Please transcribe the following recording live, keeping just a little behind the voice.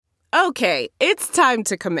Okay, it's time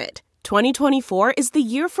to commit. 2024 is the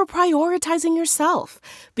year for prioritizing yourself.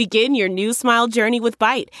 Begin your new smile journey with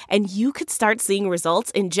Byte, and you could start seeing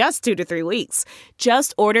results in just 2 to 3 weeks.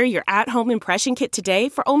 Just order your at-home impression kit today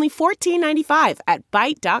for only $14.95 at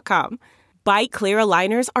Byte.com. Byte Clear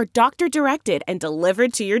aligners are doctor-directed and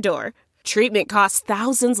delivered to your door. Treatment costs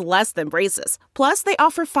thousands less than braces. Plus, they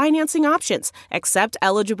offer financing options, accept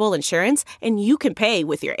eligible insurance, and you can pay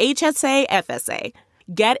with your HSA FSA.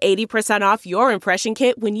 Get 80% off your impression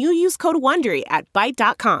kit when you use code WONDERY at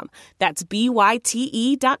Byte.com. That's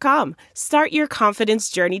BYTE.com. Start your confidence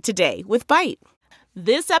journey today with Byte.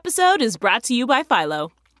 This episode is brought to you by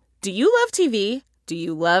Philo. Do you love TV? Do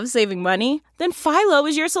you love saving money? Then Philo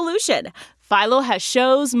is your solution. Philo has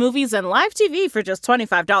shows, movies, and live TV for just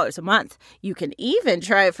 $25 a month. You can even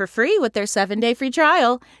try it for free with their 7-day free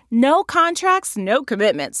trial. No contracts, no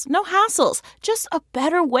commitments, no hassles. Just a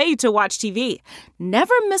better way to watch TV.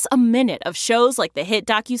 Never miss a minute of shows like the hit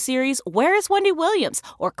docuseries Where is Wendy Williams?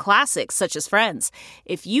 Or classics such as Friends.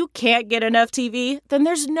 If you can't get enough TV, then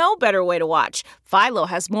there's no better way to watch. Philo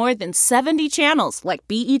has more than 70 channels like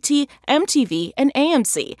BET, MTV, and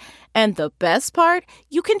AMC. And the best part?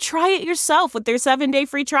 You can try it yourself with their 7-day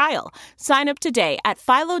free trial. Sign up today at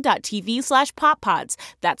philo.tv/poppods.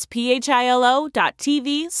 That's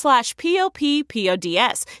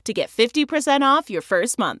philo.tv/POPPODS to get 50% off your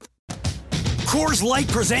first month. Coors Light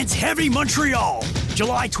presents Heavy Montreal,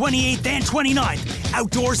 July 28th and 29th,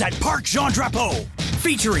 outdoors at Parc Jean Drapeau,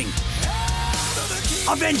 featuring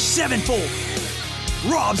Avenged Sevenfold,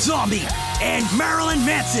 Rob Zombie, and Marilyn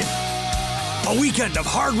Manson. A weekend of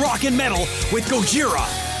hard rock and metal with Gojira,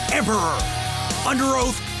 Emperor, Under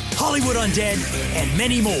Oath, Hollywood Undead, and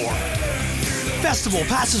many more. Festival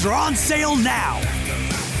passes are on sale now.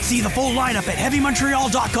 See the full lineup at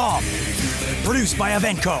HeavyMontreal.com. Produced by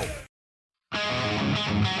Eventco.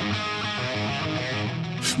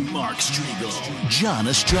 Mark Strigl, John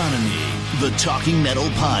Astronomy, the Talking Metal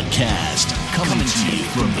Podcast, coming to you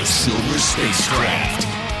from the Silver Spacecraft.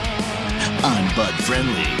 I'm Bud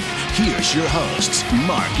Friendly. Here's your hosts,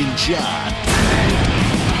 Mark and John.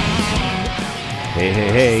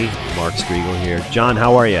 Hey, Mark Strigl here. John,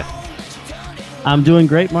 how are you? I'm doing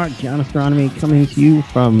great, Mark. John Astronomy coming to you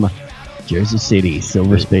from Jersey City,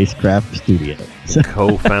 Silver Spacecraft Studios.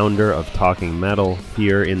 Co-founder of Talking Metal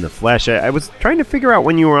here in the flesh. I was trying to figure out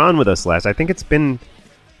when you were on with us last. I think it's been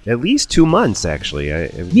at least 2 months, actually.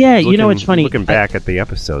 It's funny. Looking back at the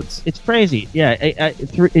episodes. It's crazy. Yeah,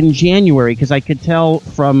 in January, because I could tell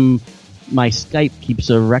from my Skype keeps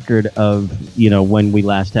a record of, when we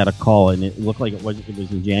last had a call, and it looked like it was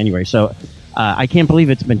in January. So I can't believe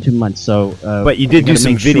it's been 2 months. So, but you did do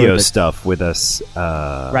some video stuff with us.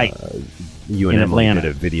 Right. You and in Emily Atlanta. did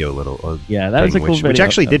a video little that was a cool video. Which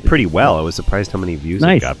actually did pretty well. I was surprised how many views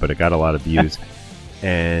it got, but it got a lot of views.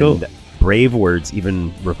 And cool. Brave Words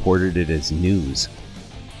even reported it as news.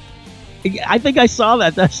 I think I saw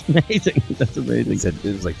that. That's amazing. That's amazing.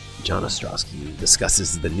 It was like John Ostrowski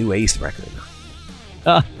discusses the new Ace record.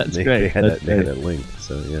 Oh, that's great. They had that linked,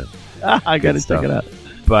 so yeah. I got to check it out.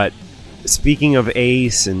 But speaking of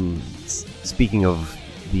Ace and speaking of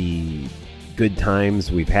the good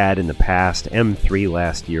times we've had in the past, M3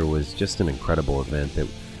 last year was just an incredible event that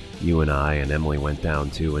you and I and Emily went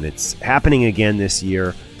down to, and it's happening again this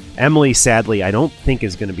year. Emily, sadly, I don't think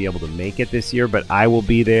is going to be able to make it this year, but I will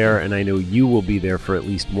be there, and I know you will be there for at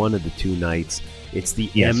least one of the 2 nights. It's the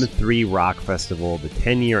M3 Rock Festival, the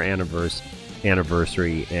 10-year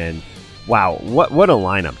anniversary, and wow, what a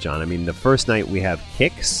lineup, John. I mean, the first night we have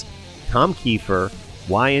Kix, Tom Kiefer,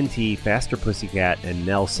 Y&T, Faster Pussycat, and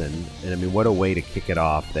Nelson, and I mean, what a way to kick it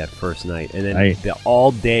off that first night. And then the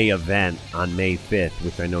all-day event on May 5th,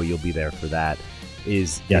 which I know you'll be there for that,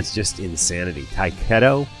 is just insanity.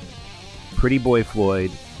 Taiketo, Pretty Boy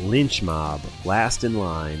Floyd, Lynch Mob, Last in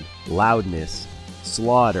Line, Loudness,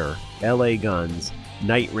 Slaughter, LA Guns,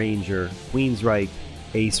 Night Ranger, Queensryche,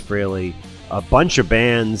 Ace Frehley, a bunch of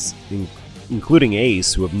bands, including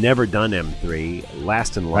Ace, who have never done M3.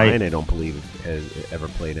 Last in Line, I don't believe, has ever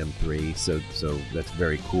played M3, so that's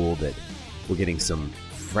very cool that we're getting some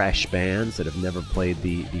fresh bands that have never played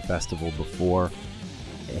the festival before.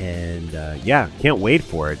 And can't wait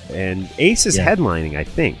for it. And Ace is headlining, I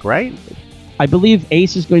think, right? I believe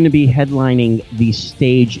Ace is going to be headlining the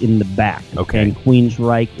stage in the back. Okay. And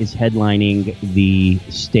Queensryche is headlining the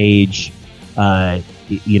stage, where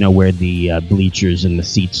the bleachers and the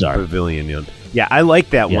seats are. Pavilion. Yeah, I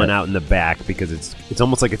like that one out in the back because it's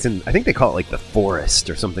almost like it's in, I think they call it like the forest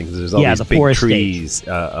or something, because there's all these big trees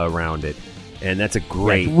around it. And that's a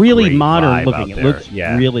great, really great modern vibe looking. out It there. looks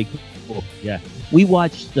really cool. Yeah. We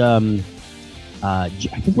watched I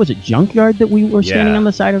think, was it Junkyard that we were standing on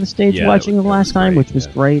the side of the stage watching the last time, which was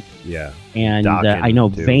great. Yeah. And I know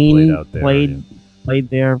Vane played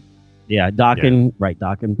there. Yeah,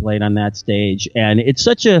 Dokken played on that stage. And it's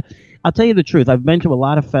such a, I'll tell you the truth, I've been to a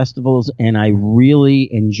lot of festivals, and I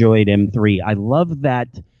really enjoyed M3. I love that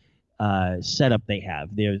setup they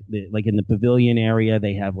have. They're like in the pavilion area,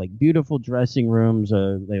 they have like beautiful dressing rooms.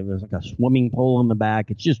 There's like a swimming pool in the back.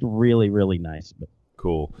 It's just really, really nice.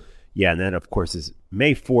 Cool. Yeah, and that, of course, is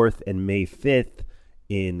May 4th and May 5th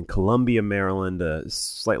in Columbia, Maryland,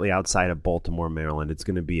 slightly outside of Baltimore, Maryland. It's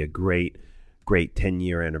going to be a great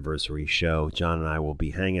 10-year anniversary show. John and I will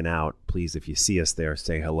be hanging out. Please, if you see us there,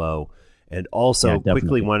 say hello. And also,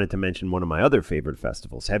 quickly wanted to mention one of my other favorite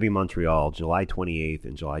festivals, Heavy Montreal, July 28th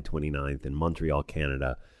and July 29th in Montreal,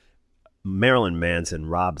 Canada. Marilyn Manson,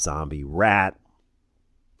 Rob Zombie, Rat,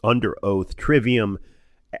 Under Oath, Trivium,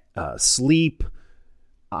 Sleep,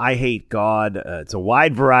 I Hate God. It's a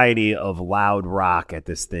wide variety of loud rock at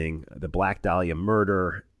this thing. The Black Dahlia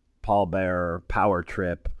Murder, Paul Bearer, Power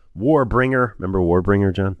Trip, Warbringer. Remember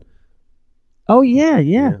Warbringer, John? Oh, yeah.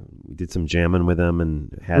 We did some jamming with them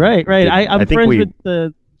and had right. I'm friends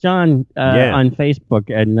with John on Facebook,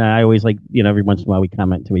 and I always every once in a while we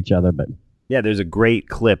comment to each other. But yeah, there's a great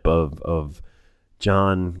clip of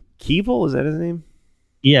John Keeble. Is that his name?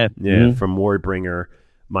 Yeah, from Warbringer.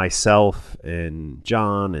 Myself and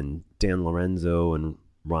John and Dan Lorenzo and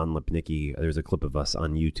Ron Lipnicki. There's a clip of us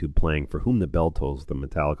on YouTube playing "For Whom the Bell Tolls," the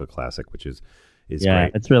Metallica classic, which is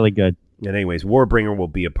great. It's really good. And anyways, Warbringer will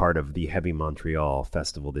be a part of the Heavy Montreal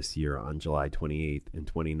Festival this year on July 28th and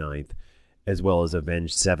 29th, as well as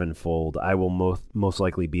Avenged Sevenfold. I will most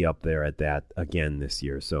likely be up there at that again this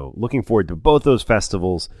year. So looking forward to both those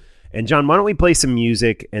festivals. And John, why don't we play some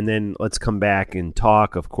music, and then let's come back and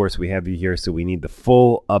talk. Of course, we have you here, so we need the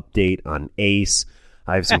full update on Ace.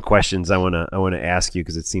 I have some questions I want to ask you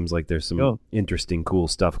because it seems like there's some interesting, cool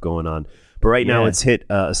stuff going on. But right now, let's hit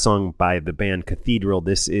a song by the band Cathedral.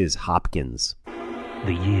 This is Hopkins.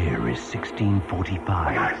 The year is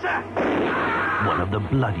 1645. One of the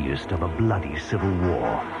bloodiest of a bloody civil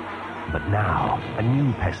war. But now, a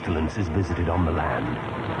new pestilence is visited on the land,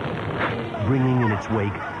 bringing in its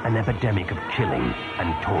wake an epidemic of killing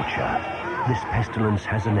and torture. This pestilence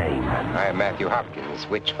has a name. I am Matthew Hopkins,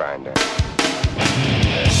 Witchfinder.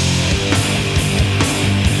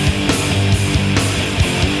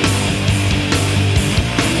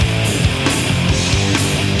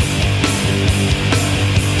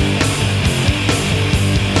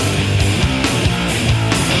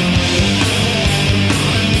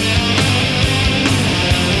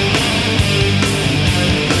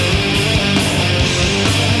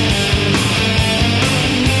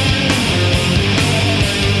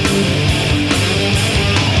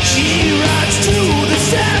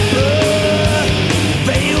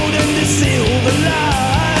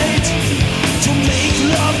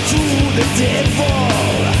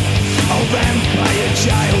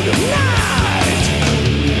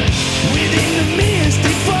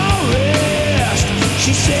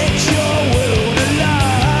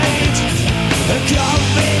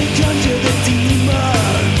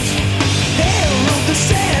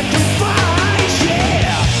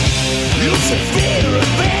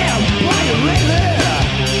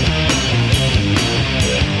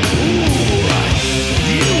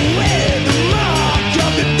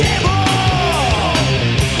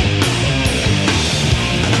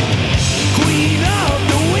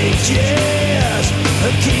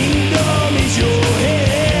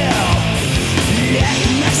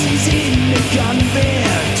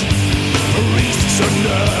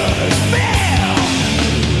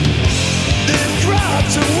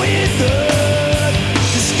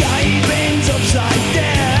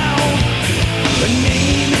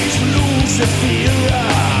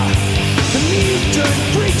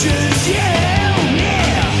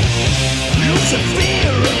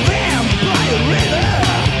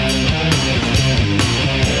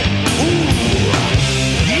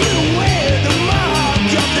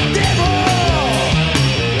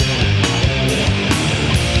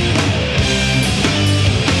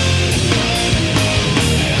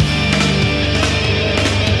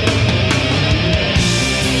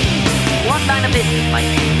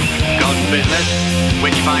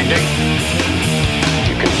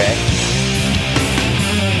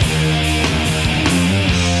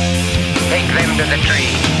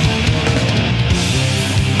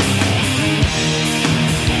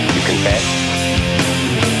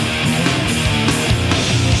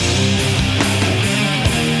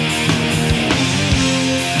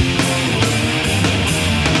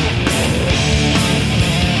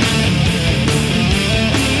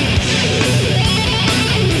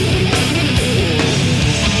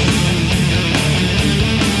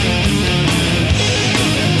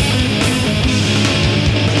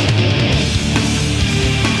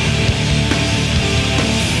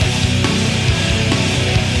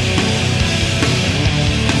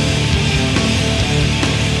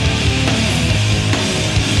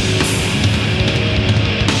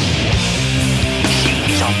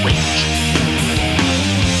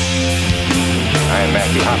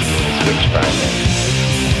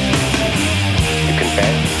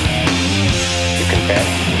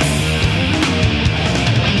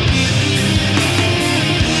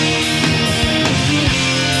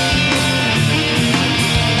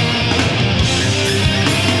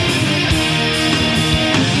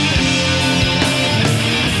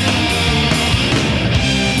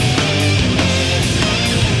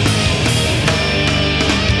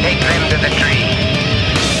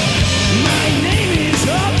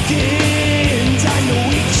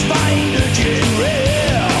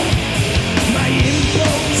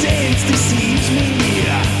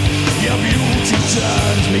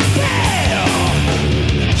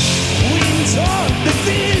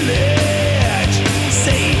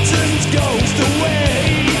 goes to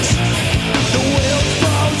waste. The world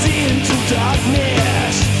falls into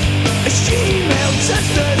darkness as she melts at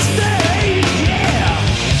the stage. Yeah,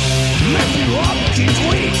 Matthew Hopkins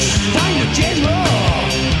waits, find a general.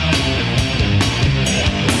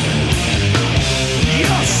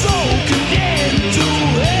 Your soul condemned to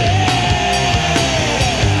hell.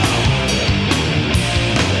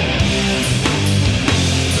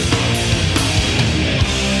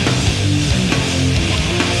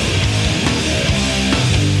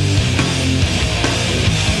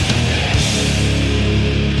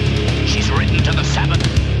 She's written to the Sabbath.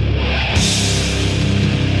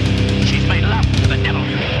 She's made love to the devil.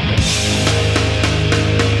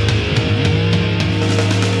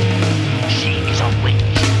 She is a witch.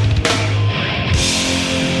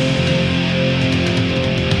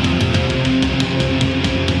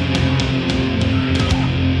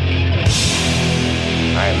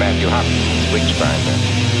 I am Matthew Hopkins,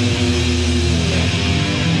 Witchfinder.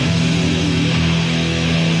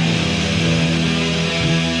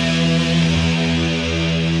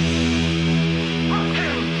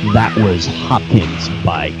 That was Hopkins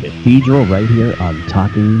by Cathedral right here on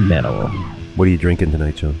Talking Metal. What are you drinking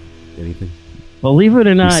tonight, John? Anything? Believe it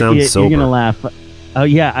or not, sound you're sober. going to laugh. Oh,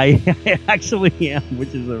 yeah, I actually am,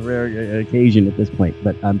 which is a rare occasion at this point,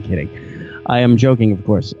 but I'm kidding. I am joking, of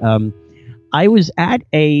course. I was at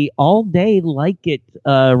a all-day Like It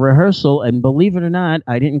rehearsal, and believe it or not,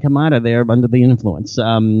 I didn't come out of there under the influence.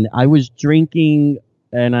 I was drinking,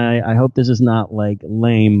 and I hope this is not like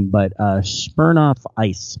lame, but Smirnoff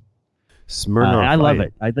Ice. Smirnoff I love Ice.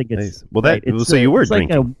 it. I think it's Nice. Well, that right, so you were it's like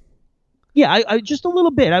drinking. I just a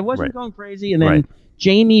little bit. I wasn't Right. going crazy, and then Right.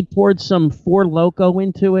 Jamie poured some Four Loko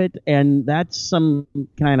into it, and that's some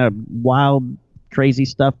kind of wild, crazy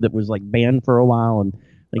stuff that was like banned for a while, and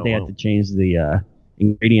like they wow. had to change the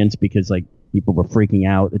ingredients because like people were freaking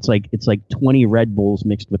out. It's like 20 Red Bulls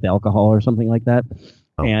mixed with alcohol or something like that,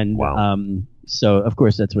 Oh, and wow. so of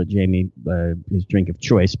course that's what Jamie his drink of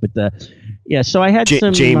choice. But yeah, so I had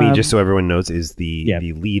some Jamie, just so everyone knows, is the yeah.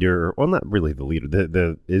 the leader. Well, not really the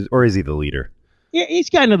leader. Is he the leader? Yeah, he's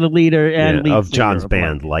kind of the leader and lead of singer John's of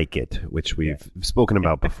band, Like Like It, which we've spoken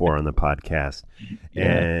about before on the podcast. Yeah.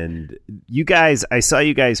 And you guys, I saw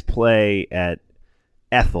you guys play at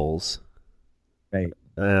Ethel's, Right.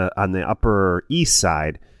 on the Upper East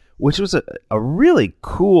Side, which was a really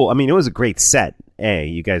cool. I mean, it was a great set.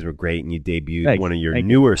 You guys were great, and you debuted Thanks. one of your Thank you.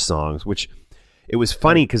 newer songs, which it was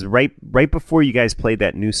funny because right before you guys played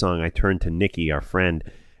that new song, I turned to Nikki, our friend,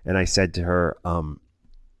 and I said to her,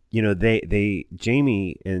 you know,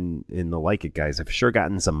 Jamie and the Like It guys have sure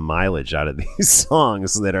gotten some mileage out of these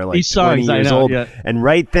songs that are like These songs, 20 I years know, old. yeah. And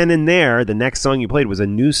right then and there, the next song you played was a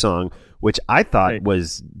new song, which I thought Right.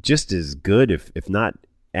 was just as good, if not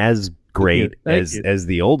as great Thank you. as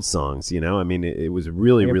the old songs. You know, I mean, it was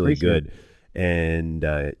really, I really appreciate good. And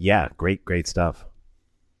yeah, great stuff.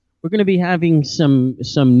 We're going to be having some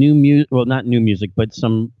new music, well, not new music, but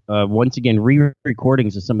some, once again,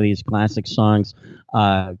 re-recordings of some of these classic songs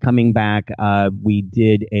coming back. We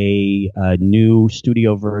did a new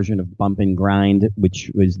studio version of Bump and Grind,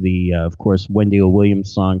 which was the, of course, Wendy O.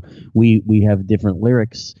 Williams song. We have different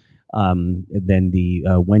lyrics than the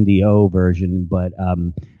Wendy O version, but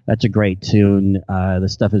that's a great tune. The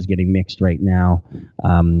stuff is getting mixed right now.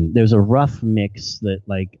 There's a rough mix that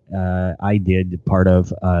I did part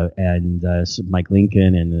of, and Mike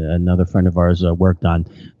Lincoln and another friend of ours worked on.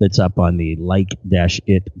 That's up on the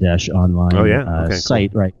like-it-online Okay,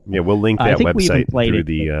 site, cool. right? Yeah, we'll link I that think we even website played through it,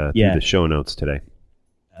 the but- through yeah. the show notes today.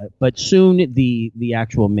 But soon the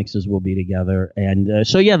actual mixes will be together, and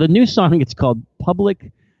so yeah, the new song, it's called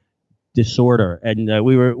Public Disorder, and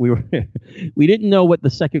we didn't know what the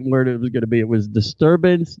second word it was going to be. It was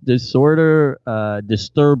disturbance, disorder,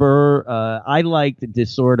 disturber. I liked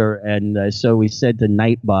disorder, and so we said to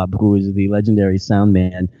Night Bob, who is the legendary sound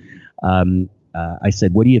man, I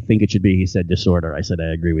said, what do you think it should be? He said disorder. I said,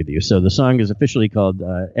 I agree with you. So the song is officially called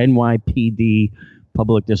NYPD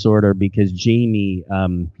Public Disorder because Jamie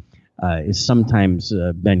is sometimes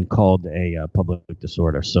been called a public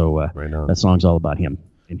disorder. So Right on. that song's all about him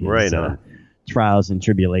and his Right on. trials and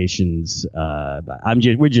tribulations.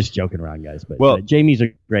 We're just joking around, guys. But Well- Jamie's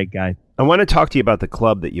a great guy. I want to talk to you about the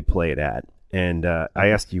club that you played at, and I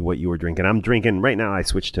asked you what you were drinking. I'm drinking right now. I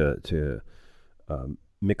switched to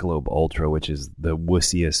Michelob Ultra, which is the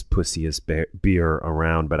wussiest, pussiest beer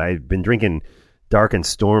around. But I've been drinking Dark and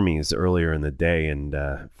Stormies earlier in the day, and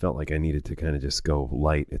felt like I needed to kind of just go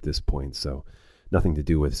light at this point. So nothing to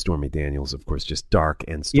do with Stormy Daniels, of course, just Dark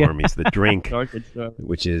and Stormies, the drink, Dark and Stormy.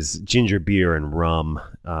 which is ginger beer and rum,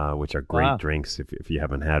 which are great Wow. drinks if you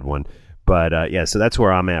haven't had one. But yeah, so that's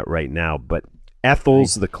where I'm at right now. But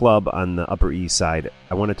Ethel's, the club on the Upper East Side.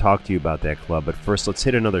 I want to talk to you about that club, but first let's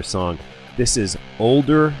hit another song. This is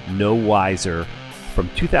Older, No Wiser from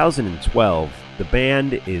 2012. The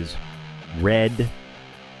band is Red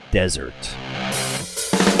Desert.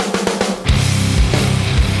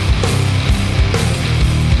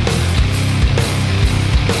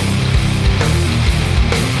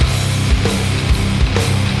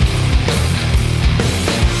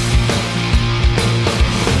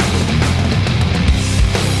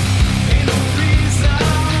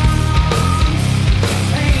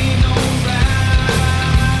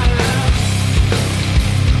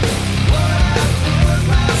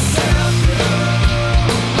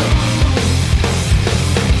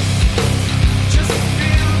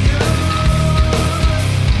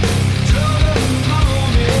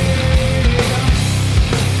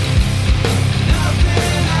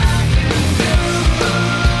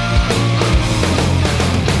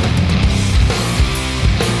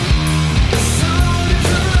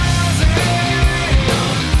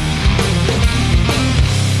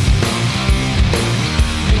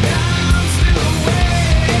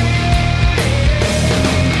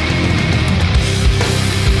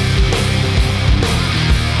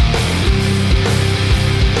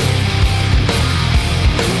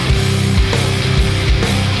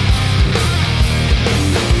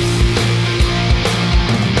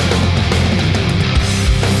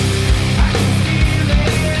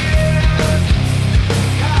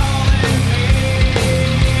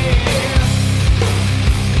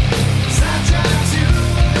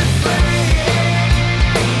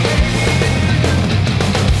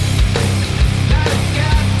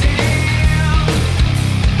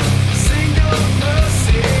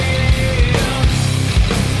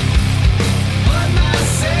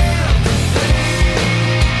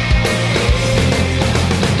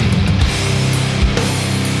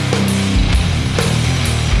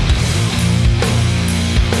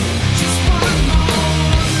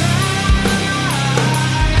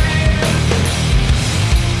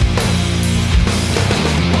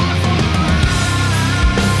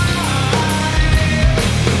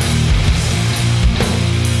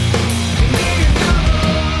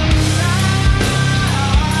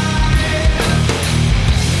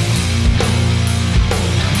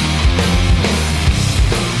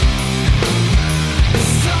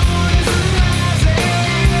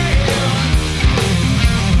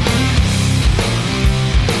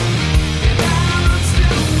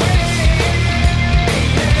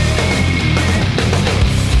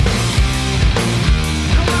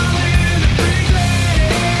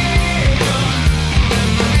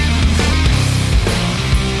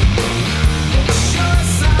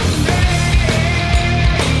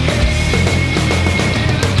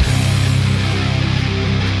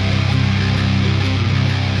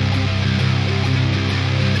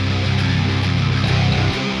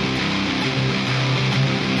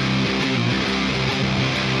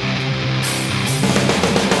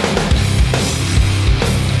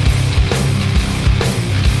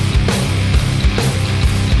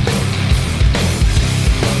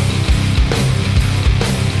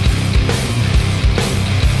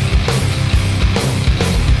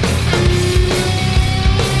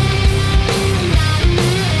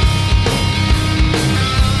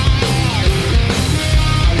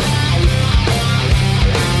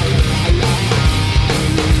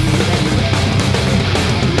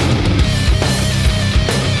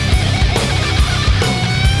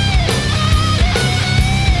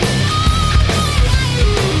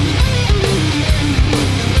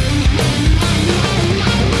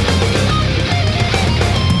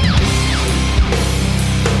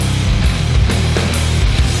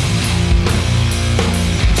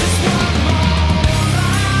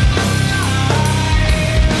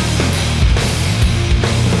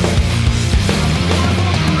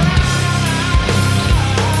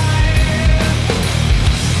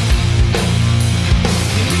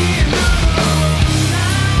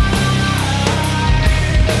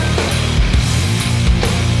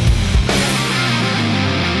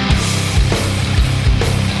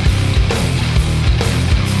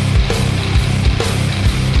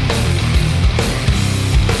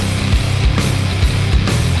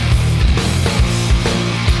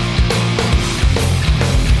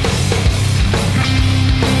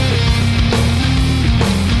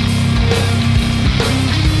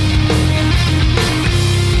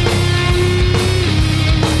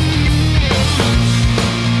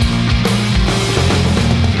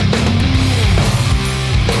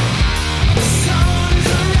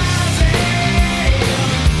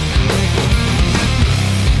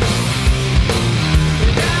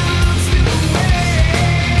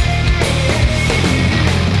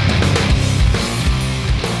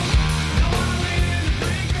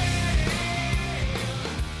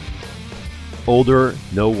 Older,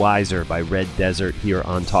 No Wiser by Red Desert here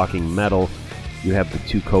on Talking Metal. You have the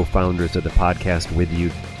two co-founders of the podcast with you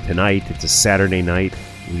tonight. It's a Saturday night.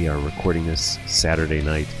 We are recording this Saturday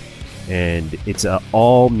night. And it's an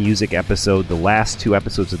all-music episode. The last two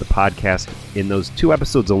episodes of the podcast, in those two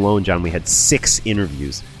episodes alone, John, we had 6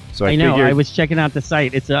 interviews. So I know. I was checking out the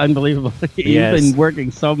site. It's unbelievable. You've been working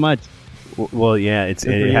so much. Well, yeah, it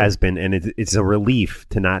has been, and it's a relief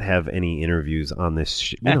to not have any interviews on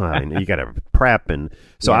this. You know how you got to prep, and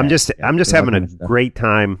so I'm just having a great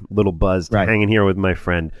time, little buzzed, hanging here with my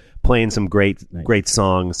friend, playing some great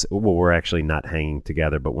songs. Well, we're actually not hanging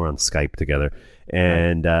together, but we're on Skype together,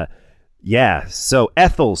 and so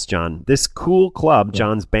Ethel's, John, this cool club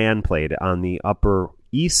John's band played on the Upper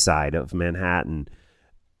East Side of Manhattan.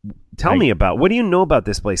 Tell me about, what do you know about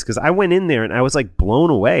this place? Because I went in there and I was like blown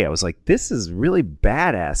away. I was like, this is really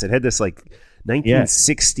badass. It had this like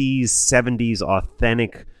 1960s, 70s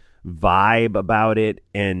authentic vibe about it.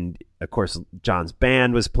 And of course, John's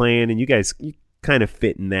band was playing, and you kind of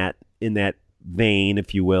fit in that vein,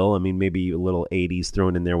 if you will. I mean, maybe a little 80s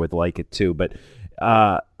thrown in there with Like It Too. But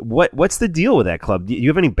what's the deal with that club? Do you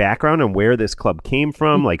have any background on where this club came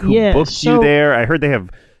from? Like, who booked you there? I heard they have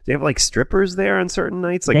like strippers there on certain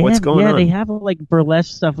nights. Like, what's going on? Yeah, they have like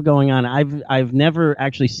burlesque stuff going on. I've never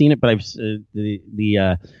actually seen it, but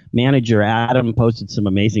the manager Adam posted some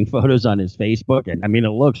amazing photos on his Facebook, and I mean, it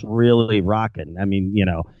looks really rocking. I mean,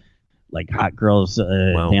 like hot girls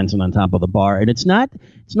dancing on top of the bar, and it's not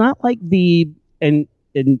like and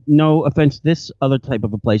no offense to this other type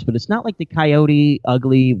of a place, but it's not like the Coyote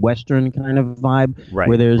Ugly Western kind of vibe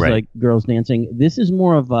where there's like girls dancing. This is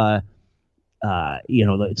more of a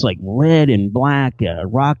it's like red and black,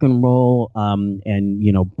 rock and roll,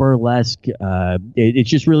 and burlesque. It's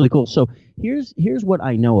just really cool. So here's what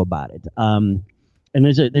I know about it. And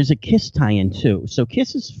there's a Kiss tie-in too. So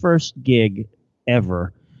Kiss's first gig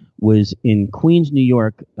ever was in Queens, New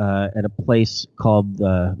York, at a place called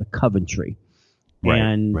the Coventry.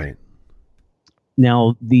 Right.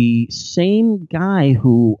 Now, the same guy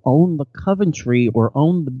who owned the Coventry or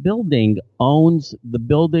owned the building owns the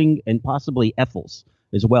building and possibly Ethel's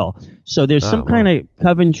as well. So there's some kind of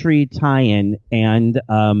Coventry tie-in, and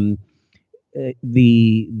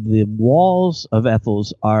the walls of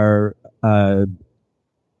Ethel's are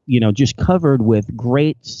just covered with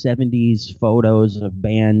great 70s photos of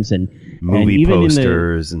bands and movie even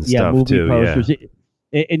posters and stuff movie too. Posters. Yeah.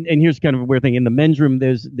 And here's kind of a weird thing. In the men's room,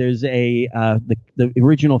 there's a the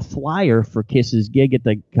original flyer for Kiss's gig at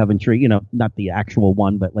the Coventry. Not the actual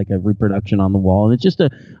one, but like a reproduction on the wall. And it's just a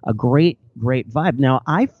great vibe. Now,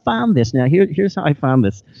 I found this. Now, here's how I found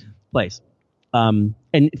this place. And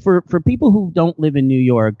for people who don't live in New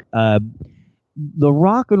York, the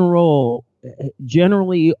rock and roll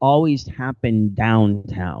generally always happen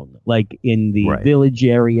downtown, like in the Village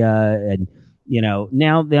area, and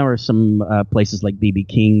now there are some places like BB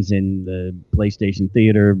King's and the PlayStation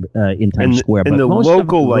Theater in Times Square. And but the most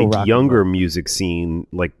local, like younger music scene,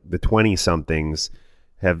 like the 20-somethings,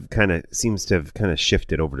 seems to have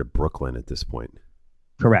shifted over to Brooklyn at this point.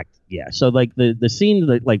 Correct. Yeah. So like the scene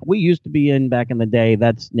that like we used to be in back in the day,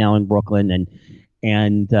 that's now in Brooklyn,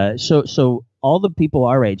 and so all the people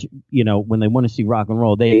our age, when they want to see rock and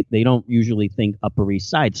roll, they don't usually think Upper East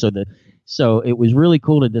Side. So it was really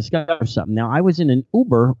cool to discover something. Now, I was in an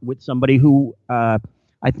Uber with somebody who I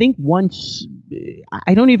think once,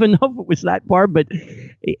 I don't even know if it was that far, but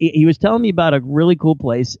he was telling me about a really cool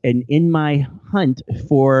place. And in my hunt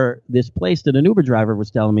for this place that an Uber driver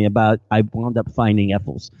was telling me about, I wound up finding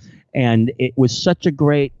Ethel's. And it was such a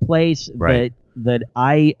great place that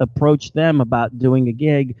I approached them about doing a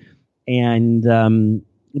gig. And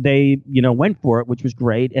they, went for it, which was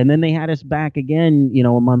great. And then they had us back again,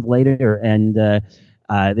 a month later. And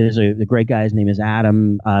there's the great guy, his name is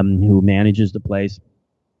Adam, who manages the place.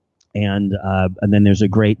 And then there's a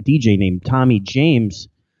great DJ named Tommy James.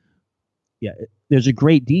 Yeah, there's a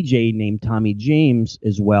great DJ named Tommy James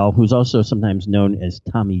as well, who's also sometimes known as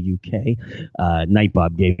Tommy UK.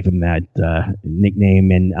 Nightbob gave him that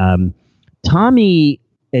nickname. And Tommy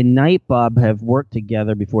and Nightbob have worked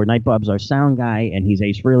together before. Nightbob's our sound guy, and he's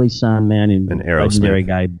Ace Frehley's son, man, and legendary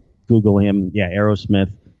guy. Google him. Yeah,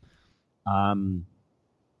 Aerosmith.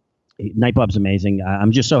 Nightbob's amazing.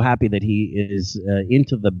 I'm just so happy that he is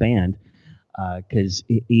into the band because,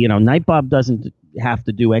 Nightbob doesn't have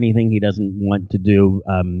to do anything he doesn't want to do.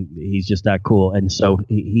 He's just that cool. And so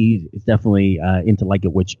he's definitely into Like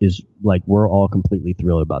It, which is like we're all completely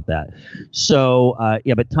thrilled about that. So,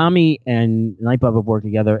 but Tommy and Nightbob have worked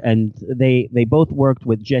together, and they both worked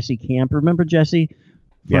with Jesse Camp. Remember Jesse?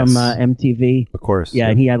 from Yes. MTV. Of course. Yeah,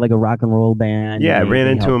 and he had like a rock and roll band. Yeah, I and ran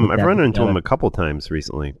they into helped him. put I've that run into him together. a couple times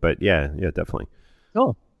recently, but yeah, definitely.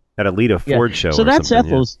 Cool. At a Lita Ford show. So or that's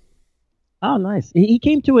something, Ethel's. Oh, nice. He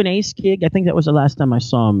came to an Ace gig. I think that was the last time I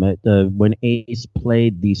saw him at when Ace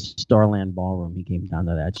played the Starland Ballroom. He came down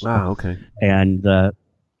to that show. Ah, okay. And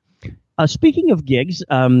speaking of gigs,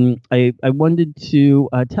 I wanted to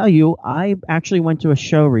tell you I actually went to a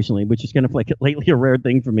show recently, which is kind of like lately a rare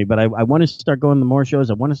thing for me. But I want to start going to more shows.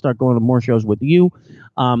 I want to start going to more shows with you.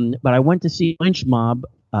 But I went to see Lynch Mob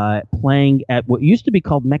playing at what used to be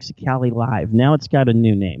called Mexicali Live. Now it's got a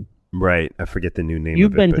new name. Right. I forget the new name.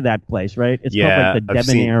 You've of it, been but to that place, right? It's yeah, called like the I've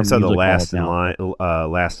seen. Debonair I saw the Music last Hall in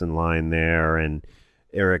line, last in line there, and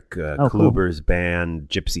Eric cool. Kluber's band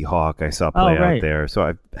Gypsy Hawk. I saw play right. out there. So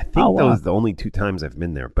I think wow. those are the only 2 times I've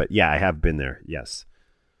been there. But yeah, I have been there. Yes.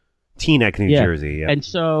 Teaneck, New Jersey. Yeah. And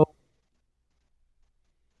so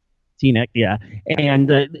Teaneck, yeah.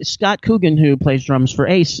 And Scott Coogan, who plays drums for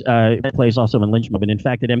Ace, plays also in Lynch Mob. And in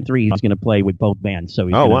fact, at M3, he's going to play with both bands. So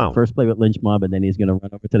he's going to first play with Lynch Mob, and then he's going to run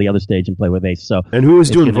over to the other stage and play with Ace. So and who is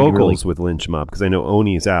doing gonna be vocals with Lynch Mob? Because I know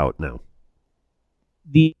Oni's out now.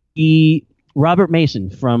 The Robert Mason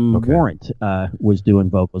from Warrant was doing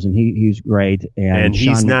vocals, and he's great. And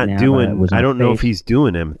he's Sean not McNabb doing. was I on don't know if bass. he's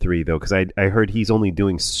doing M3 though, because I heard he's only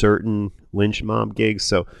doing certain Lynch Mob gigs.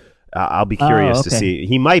 So I'll be curious to see.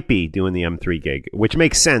 He might be doing the M3 gig, which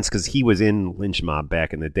makes sense because he was in Lynch Mob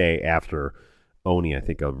back in the day after Oni, I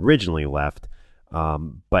think, originally left.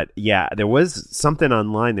 But yeah, there was something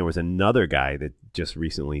online. There was another guy that just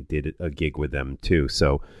recently did a gig with them too.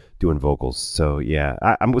 So doing vocals. So yeah,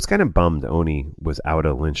 I was kind of bummed Oni was out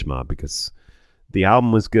of Lynch Mob because the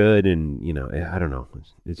album was good, and I don't know.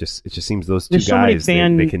 It just seems those two There's so many guys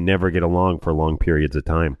they can never get along for long periods of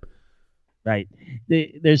time. Right.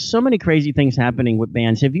 There's so many crazy things happening with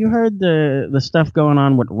bands. Have you heard the stuff going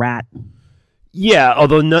on with Rat? Yeah,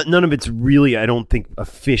 although none of it's really, I don't think,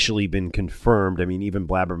 officially been confirmed. I mean, even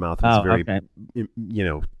Blabbermouth is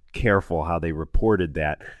very, careful how they reported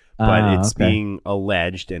that. But it's being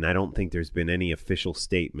alleged, and I don't think there's been any official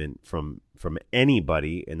statement from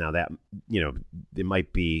anybody. And now that, it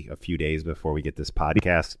might be a few days before we get this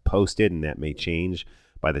podcast posted, and that may change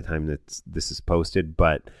by the time that this is posted.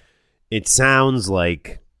 But it sounds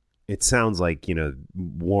like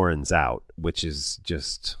Warren's out, which is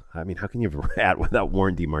just, I mean, how can you have a Rat without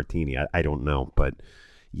Warren DeMartini? I don't know, but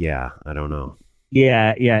yeah, I don't know.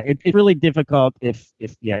 Yeah, it's really difficult if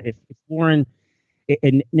Warren.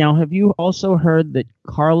 And now, have you also heard that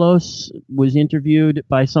Carlos was interviewed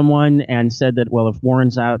by someone and said that, well, if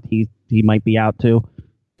Warren's out, he might be out too?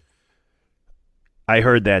 I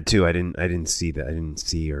heard that too. I didn't see that. I didn't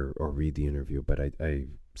see or read the interview, but I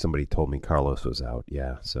somebody told me Carlos was out.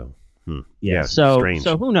 Yeah. So yeah. Strange.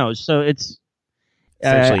 So who knows? So it's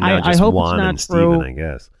essentially not just I hope Juan it's not and true. Steven, I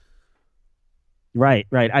guess. Right.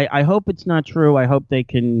 I hope it's not true. I hope they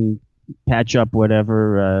can patch up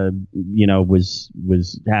whatever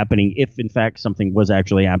was happening, if in fact something was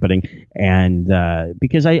actually happening. And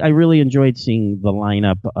because I really enjoyed seeing the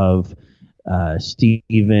lineup of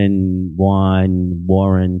Steven, Juan,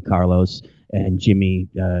 Warren, Carlos, and Jimmy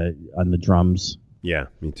on the drums. Yeah,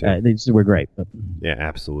 me too. They were great. But. Yeah,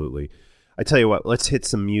 absolutely. I tell you what, let's hit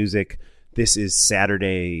some music. This is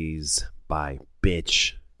Saturdays by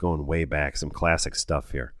Bitch, going way back. Some classic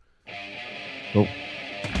stuff here. Cool.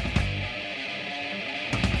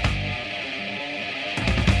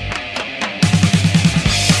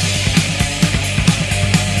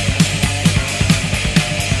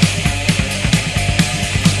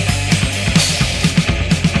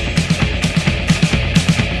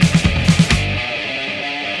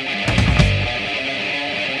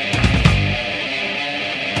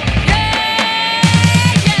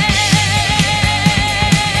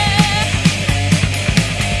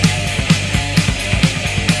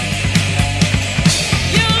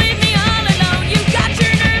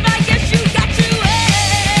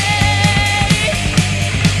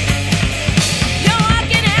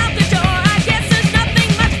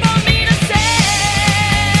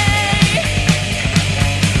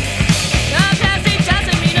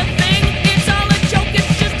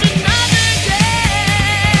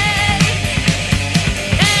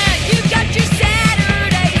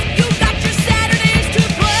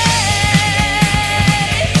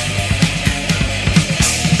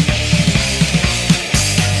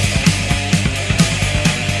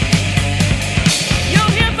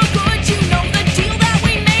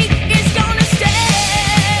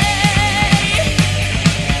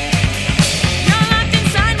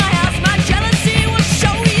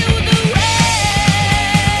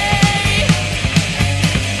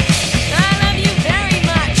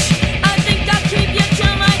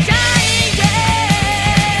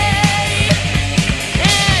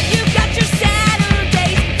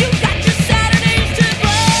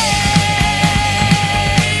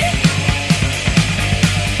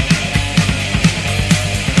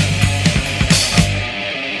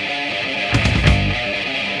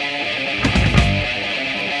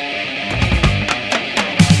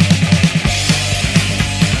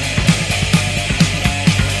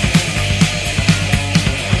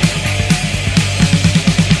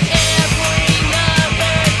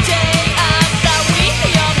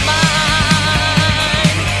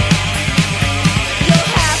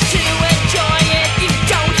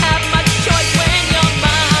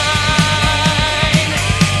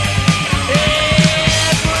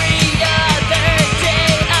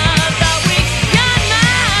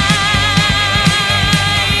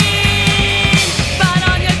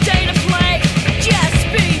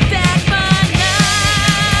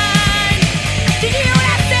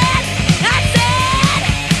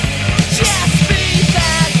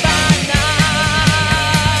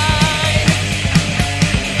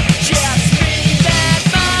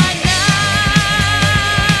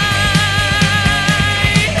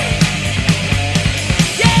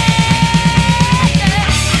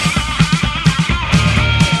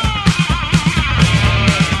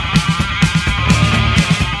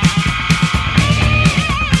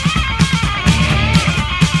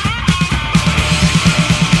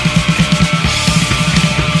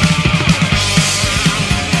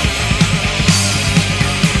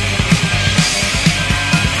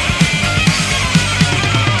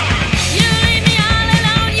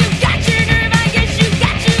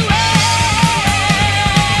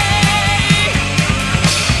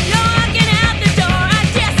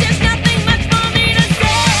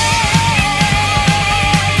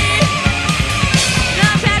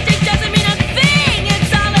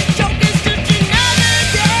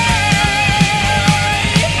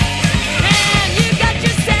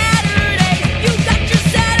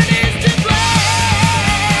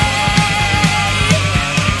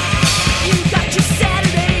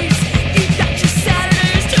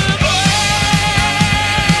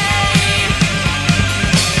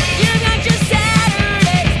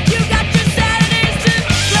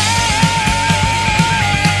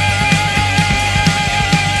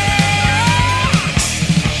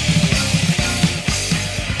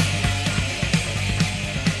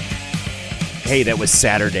 Hey, that was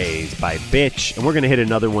Saturdays by Bitch. And we're going to hit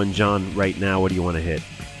another one, John, right now. What do you want to hit?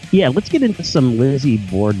 Yeah, let's get into some Lizzie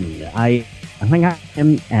Borden. I think I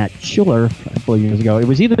am at Chiller a couple of years ago. It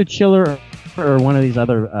was either Chiller or one of these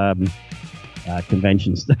other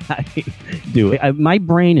conventions that I do. My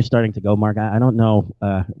brain is starting to go, Mark. I don't know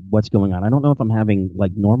what's going on. I don't know if I'm having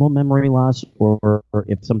like normal memory loss or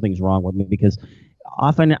if something's wrong with me, because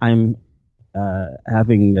often I'm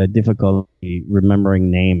having difficulty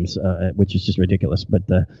remembering names, which is just ridiculous. But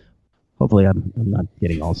hopefully I'm not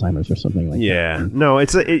getting Alzheimer's or something like that. Yeah. No,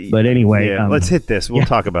 but anyway. Yeah, let's hit this. We'll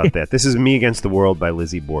talk about that. This is Me Against the World by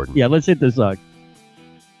Lizzie Borden. Yeah, let's hit this. It's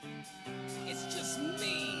just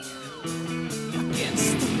me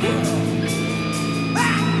against the world.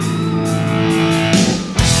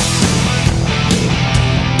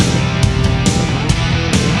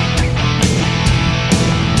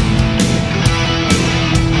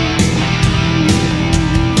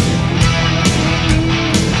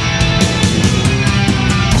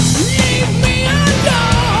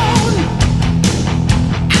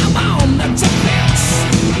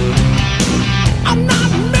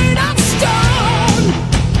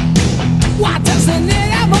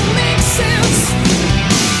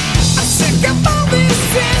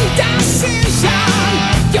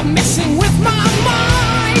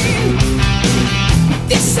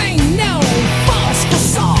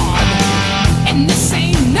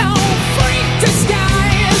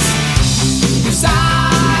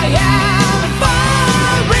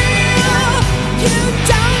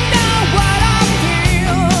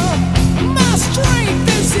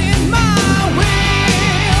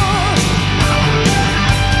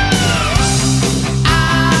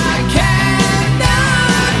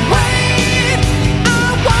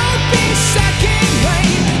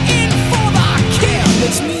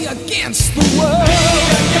 Against the world.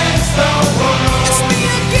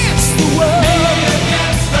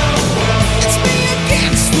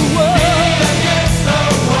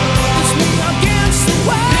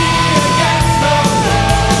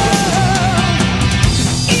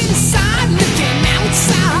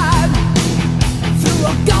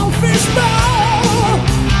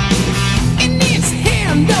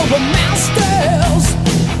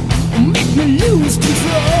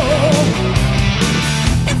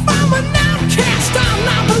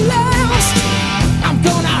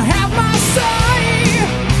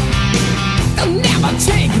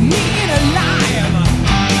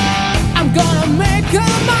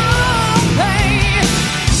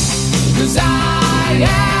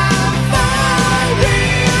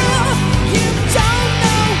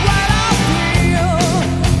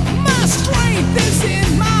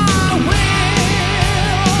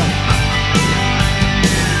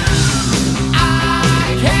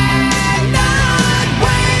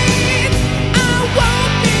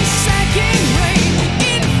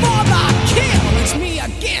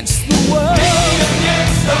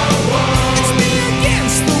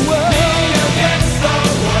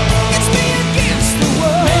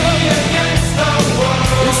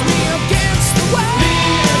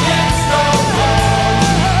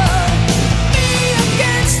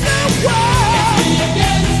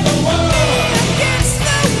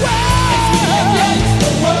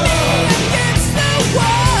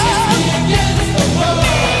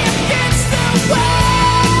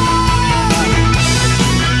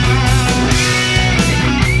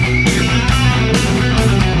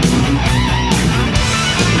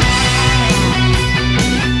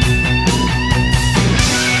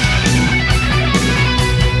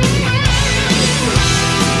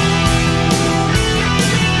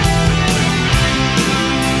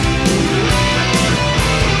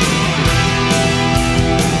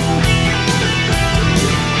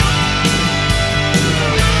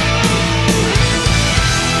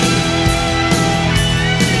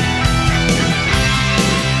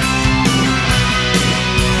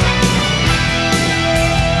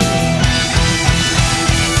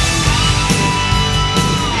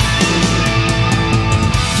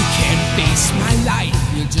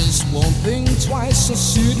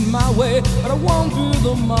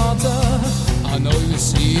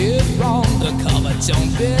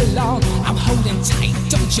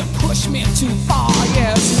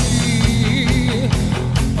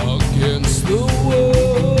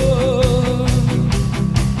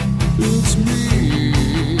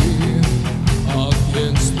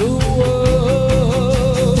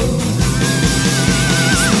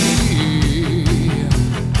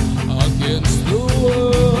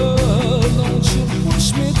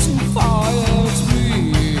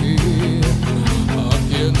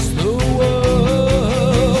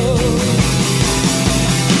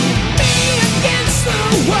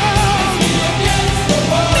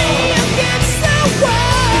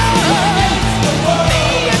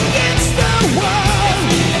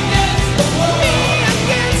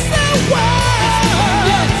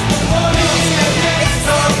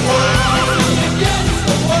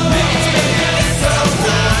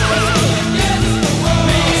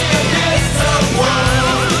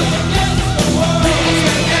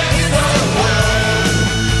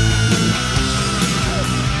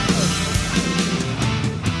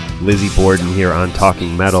 Lizzie Borden here on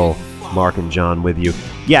Talking Metal. Mark and John with you.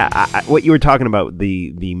 Yeah, what you were talking about,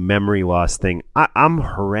 the memory loss thing, I'm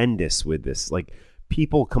horrendous with this. Like,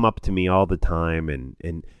 people come up to me all the time,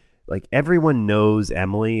 and like, everyone knows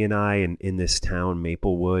Emily and I in this town,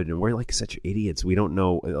 Maplewood, and we're like such idiots. We don't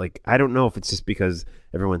know, like, I don't know if it's just because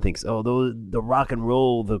everyone thinks, oh, the rock and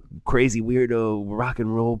roll, the crazy weirdo rock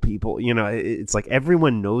and roll people, you know, it's like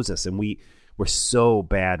everyone knows us, and we're so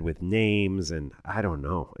bad with names, and I don't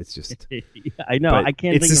know. It's just I know. I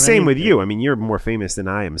can't. It's think the of same with anything. you. I mean, you're more famous than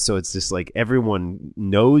I am, so it's just like everyone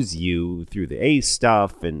knows you through the Ace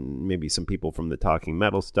stuff, and maybe some people from the Talking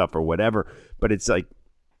Metal stuff or whatever. But it's like,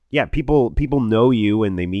 yeah, people know you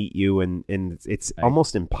and they meet you, and it's Right.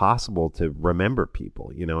 almost impossible to remember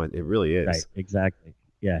people. You know, it really is. Right, exactly.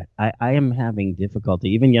 Yeah, I am having difficulty.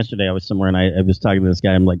 Even yesterday, I was somewhere and I was talking to this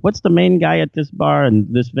guy. I'm like, "What's the main guy at this bar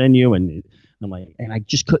and this venue?" And I'm like, and I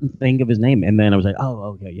just couldn't think of his name. And then I was like,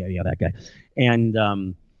 "Oh, okay, yeah, that guy."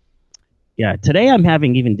 And yeah, today I'm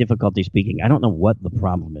having even difficulty speaking. I don't know what the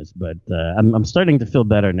problem is, but I'm starting to feel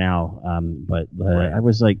better now. But Right. I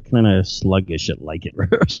was like kind of sluggish at like it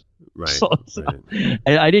rehearsal. Right. So right.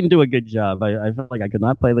 I didn't do a good job. I felt like I could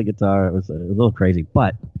not play the guitar. It was a little crazy,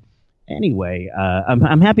 but. Anyway,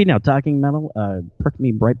 I'm happy now. Talking Metal perked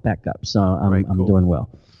me right back up, so I'm Cool. doing well.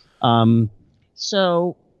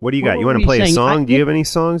 So What do you got? You were want to play a saying? song? Do you have any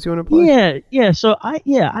songs you want to play? Yeah. So I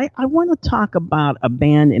want to talk about a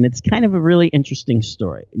band, and it's kind of a really interesting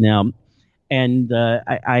story now. And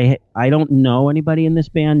I don't know anybody in this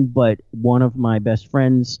band, but one of my best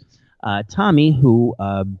friends, Tommy, who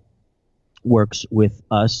works with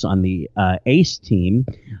us on the Ace team,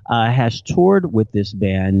 has toured with this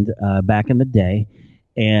band back in the day,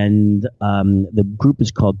 and the group is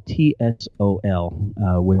called TSOL,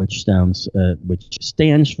 which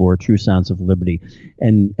stands for True Sounds of Liberty,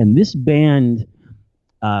 and this band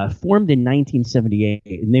formed in 1978,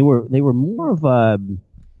 and they were more of a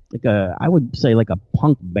I would say like a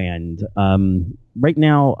punk band. Right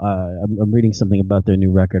now, I'm reading something about their new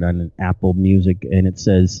record on Apple Music, and it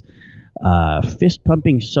says.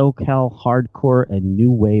 Fist-pumping SoCal hardcore and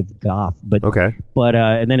new wave goth, but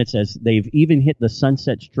and then it says they've even hit the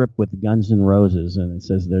Sunset Strip with Guns N' Roses, and it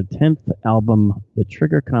says their 10th album, The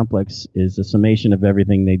Trigger Complex, is a summation of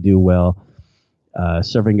everything they do well,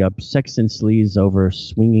 serving up sex and sleaze over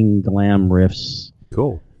swinging glam riffs.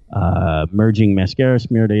 Cool. Merging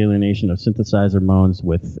mascara-smeared alienation of synthesizer moans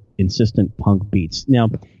with insistent punk beats.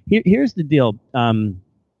 Now, here's the deal.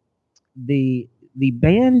 The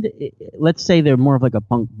band, let's say they're more of like a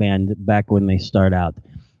punk band back when they start out,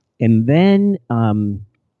 and then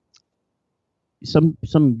some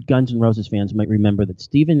Guns N' Roses fans might remember that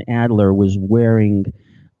Steven Adler was wearing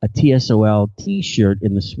a TSOL T-shirt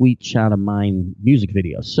in the Sweet Child of Mine music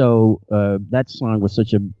video. So that song was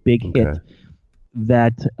such a big hit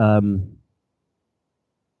that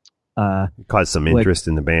caused some interest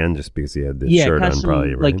in the band just because he had this shirt on,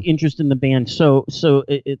 probably, right? Like interest in the band. So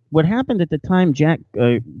what happened at the time? Jack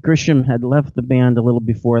Grisham had left the band a little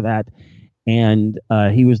before that, and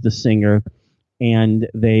he was the singer. And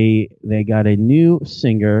they got a new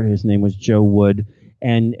singer. His name was Joe Wood,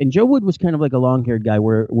 and Joe Wood was kind of like a long-haired guy,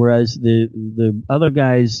 whereas the other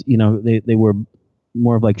guys, you know, they were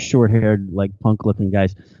more of like short-haired, like punk-looking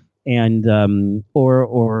guys, and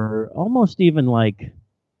or almost even like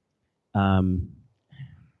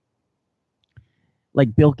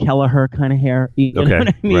Bill Kelleher kind of hair. You know what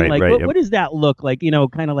I mean? Right, like, right, what does that look like? You know,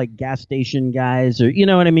 kind of like gas station guys, or you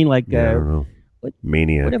know what I mean? Like, I don't know.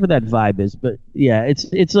 Mania, whatever that vibe is. But yeah,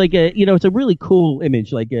 it's like a, you know, it's a really cool image.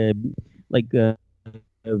 So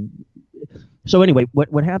anyway,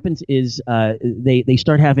 what happens is they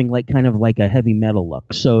start having like kind of like a heavy metal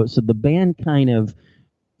look. So the band kind of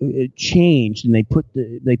changed, and they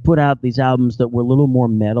put out these albums that were a little more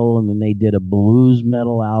metal, and then they did a blues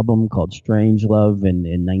metal album called Strange Love in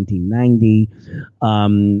 1990,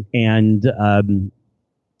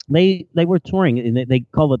 they were touring, and they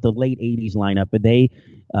call it the late 80s lineup, but they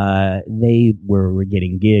were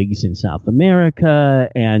getting gigs in South America,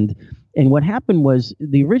 and what happened was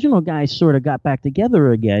the original guys sort of got back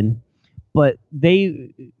together again, but there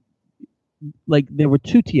were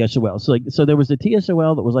two TSOLs. So there was the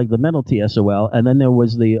TSOL that was like the metal TSOL, and then there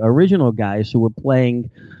was the original guys who were playing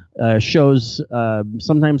shows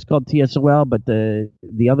sometimes called TSOL, but the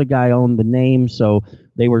other guy owned the name, so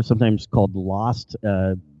they were sometimes called Lost,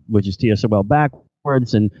 which is TSOL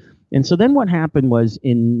backwards. And so then what happened was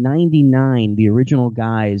in '99, the original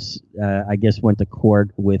guys, I guess, went to court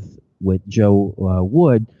with Joe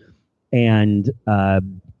Wood, and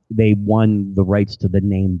they won the rights to the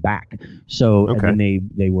name back. So and then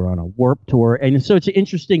they were on a Warped Tour, and so it's an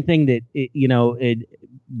interesting thing that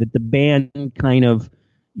that the band kind of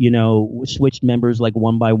switched members like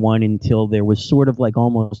one by one until there was sort of like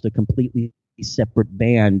almost a completely separate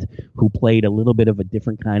band who played a little bit of a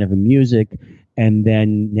different kind of a music, and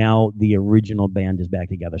then now the original band is back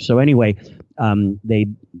together. So anyway, and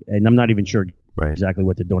I'm not even sure exactly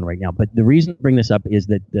what they're doing right now, but the reason to bring this up is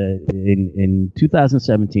that in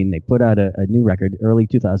 2017 they put out a new record, early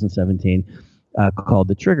 2017, called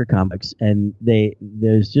The Trigger Complex, and they've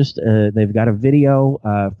got a video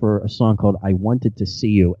for a song called I Wanted to See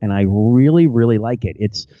You, and I really, really like it.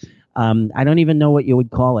 It's I don't even know what you would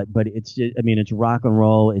call it, but it's it's rock and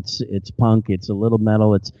roll, it's punk, it's a little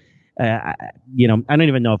metal, it's I don't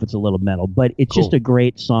even know if it's a little metal, but it's just a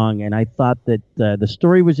great song, and I thought that the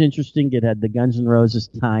story was interesting. It had the Guns N' Roses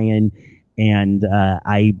tie-in, and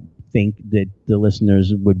I think that the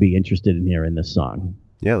listeners would be interested in hearing this song.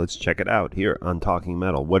 Yeah, let's check it out here on Talking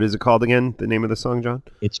Metal. What is it called again, the name of the song, John?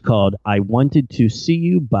 It's called I Wanted to See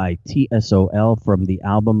You by TSOL from the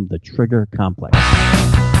album The Trigger Complex.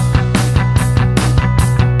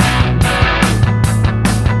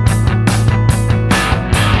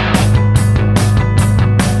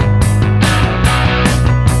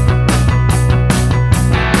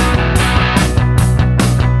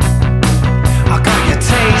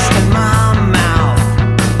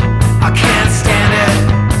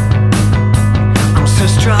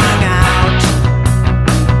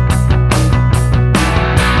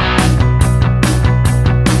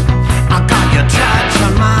 Touch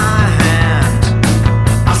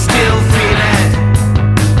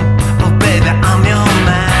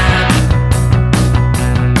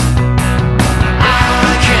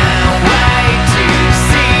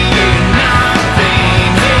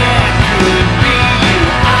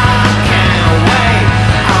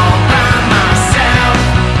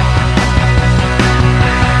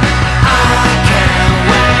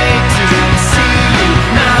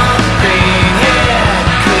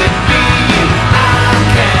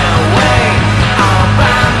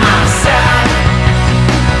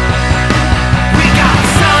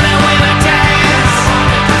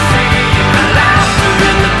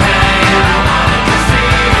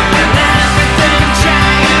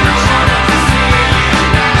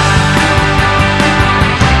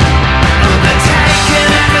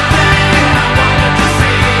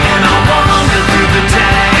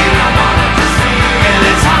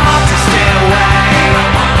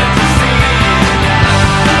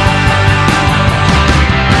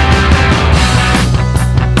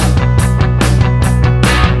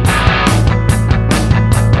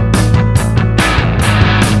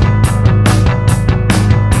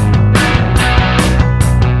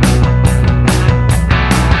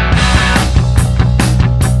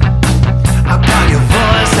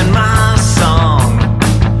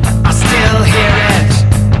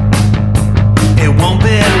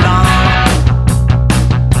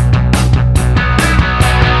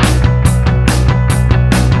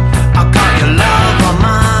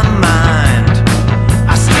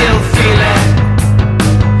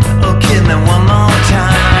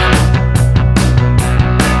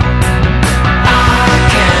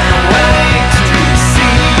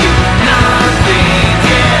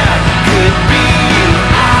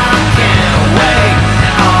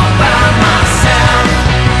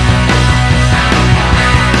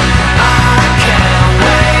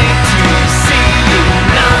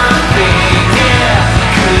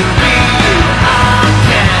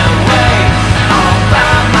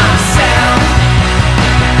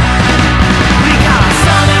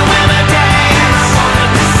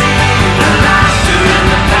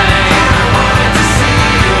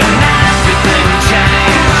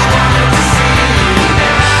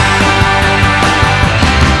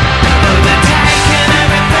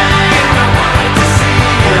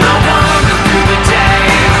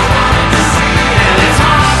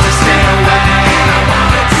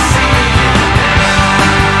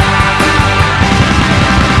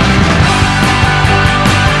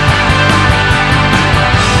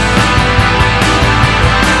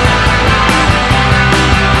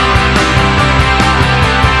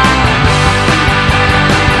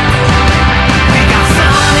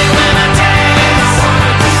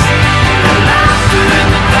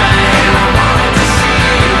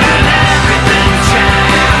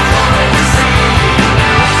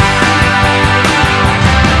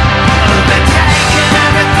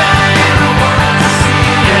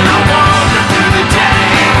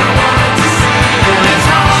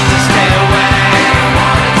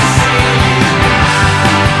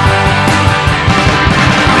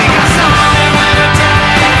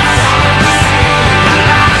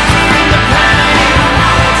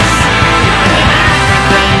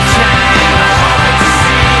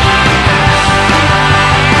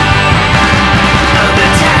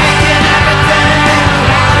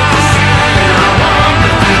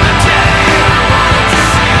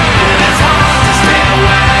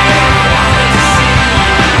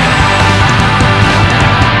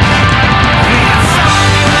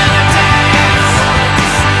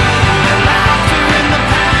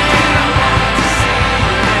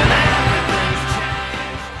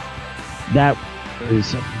That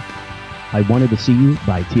is I Wanted to See You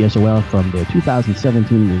by TSOL from their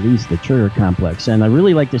 2017 release, The Trigger Complex. And I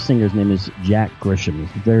really like the singer. His name is Jack Grisham.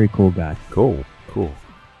 He's a very cool guy. Cool.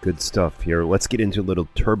 Good stuff here. Let's get into a little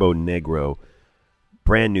Turbo Negro.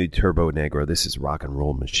 Brand new Turbo Negro. This is Rock and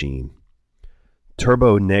Roll Machine.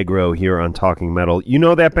 Turbo Negro here on Talking Metal. You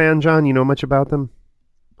know that band, John? You know much about them?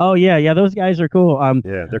 Oh, yeah, those guys are cool.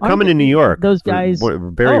 Yeah, they're coming to New York. Those guys.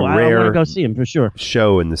 Very rare. I want to go see them for sure.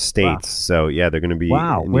 Show in the States. Wow. So, yeah, they're going to be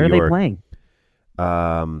in New where York. Are they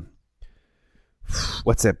playing?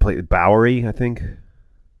 What's that place? Bowery, I think.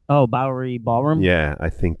 Oh, Bowery Ballroom? Yeah, I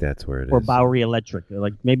think that's where it is. Or Bowery Electric.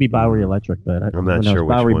 Like maybe Bowery Electric, but I'm not sure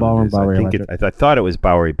which Bowery one Ballroom, it is. Bowery I think Electric. I thought it was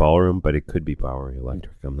Bowery Ballroom, but it could be Bowery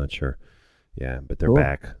Electric. I'm not sure. Yeah, but they're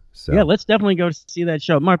back. So yeah, let's definitely go see that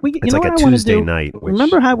show. Mark, it's like a Tuesday night.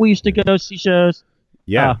 Remember how we used to go see shows?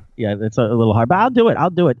 Yeah. Yeah, that's a little hard, but I'll do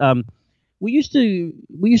it. We used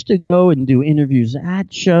to go and do interviews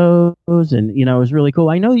at shows, and it was really cool.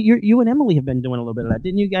 I know you and Emily have been doing a little bit of that.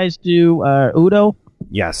 Didn't you guys do Udo?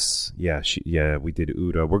 Yes. Yeah, we did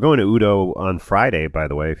Udo. We're going to Udo on Friday, by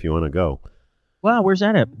the way, if you want to go. Wow, where's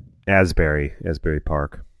that at? Asbury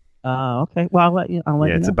Park. Okay. Well, I'll let you know.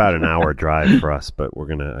 It's about an hour drive for us, but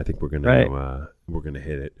I think we're gonna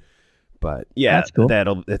hit it. But yeah, that's cool.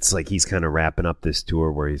 It's like he's kind of wrapping up this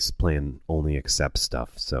tour where he's playing only Accept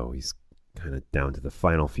stuff, so he's kind of down to the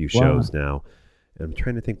final few shows now. And I'm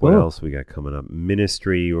trying to think what else we got coming up.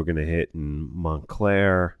 Ministry, we're gonna hit in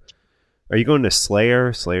Montclair. Are you going to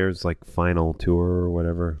Slayer? Slayer's like final tour or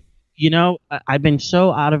whatever. I've been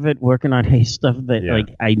so out of it working on Haze stuff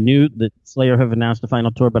that I knew that Slayer have announced the final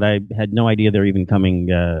tour, but I had no idea they're even coming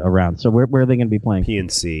around. So where are they going to be playing?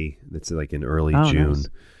 PNC. That's like in early June. Nice.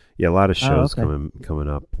 Yeah, a lot of shows coming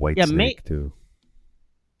up. Whitesnake too.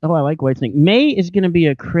 Oh, I like Whitesnake. May is going to be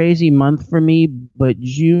a crazy month for me, but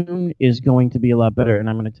June is going to be a lot better, and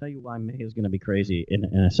I'm going to tell you why May is going to be crazy in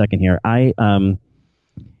a second here.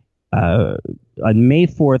 On May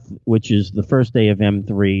 4th, which is the first day of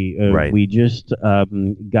M3, we just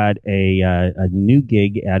got a new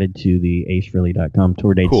gig added to the AceFrehley.com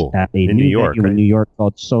tour dates at a in new New York, venue in New York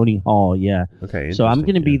called Sony Hall. Yeah. Okay. So I'm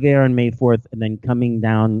going to be there on May 4th, and then coming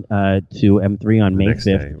down to M3 on May 5th,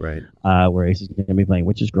 day, right? Where Ace is going to be playing,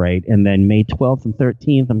 which is great. And then May 12th and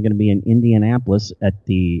 13th, I'm going to be in Indianapolis at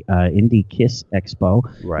the Indie Kiss Expo,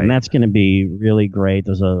 right? And that's going to be really great.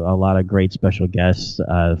 There's a lot of great special guests.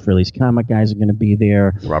 Frehley's Comic guys are going to be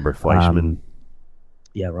there. Robert Fleischman.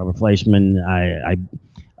 Robert Fleischman.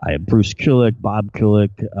 I have Bruce Kulick, Bob Kulick.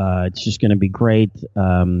 It's just going to be great.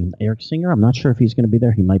 Eric Singer, I'm not sure if he's going to be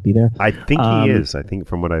there. He might be there. I think he is. I think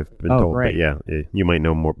from what I've been told. Great. But yeah, you might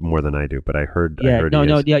know more than I do. But I heard. Yeah,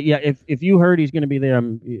 If you heard he's going to be there,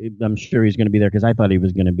 I'm sure he's going to be there because I thought he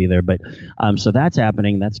was going to be there. But so that's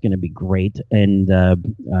happening. That's going to be great. And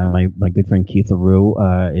my good friend Keith LaRue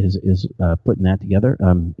is putting that together.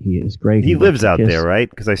 He is great. He lives out there, right?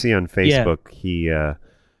 Because I see on Facebook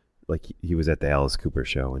he was at the Alice Cooper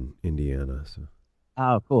show in Indiana. So.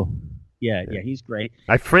 Oh, cool. Yeah, he's great.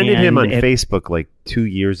 I friended him on Facebook like 2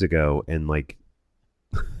 years ago, and like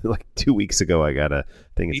 2 weeks ago I got a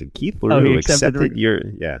thing that said Keith LaRue accepted your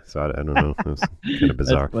So I don't know. It was kind of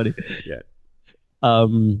bizarre. That's funny. Yeah.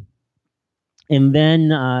 And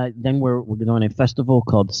then we're doing a festival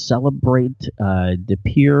called Celebrate De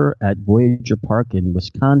Pere at Voyager Park in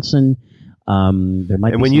Wisconsin. There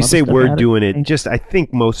might and when you say we're doing it, just I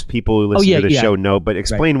think most people who listen to the show know, but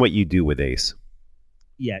explain what you do with Ace.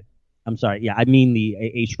 Yeah, I'm sorry. Yeah, I mean the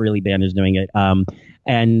Ace Frehley band is doing it.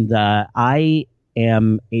 And I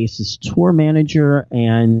am Ace's tour manager,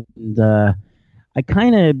 and I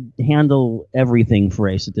kind of handle everything for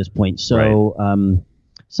Ace at this point. So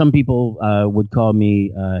some people would call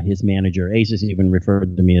me his manager. Ace has even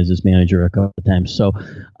referred to me as his manager a couple of times. So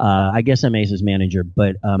I guess I'm Ace's manager.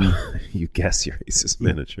 But you guess you're Ace's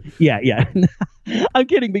manager. Yeah. I'm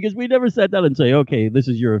kidding because we never sat down and say, okay, this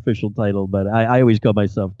is your official title. But I always call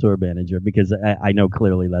myself tour manager because I know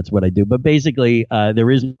clearly that's what I do. But basically, there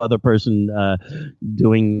is no other person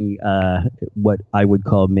doing what I would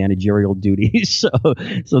call managerial duties.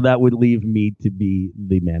 So that would leave me to be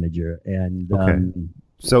the manager. And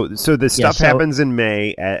So the stuff happens in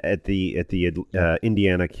May at the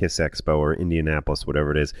Indiana Kiss Expo or Indianapolis,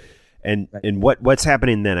 whatever it is, and what's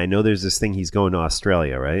happening then? I know there's this thing he's going to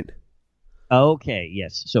Australia, right? Okay,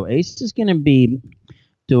 yes. So Ace is going to be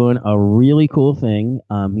doing a really cool thing.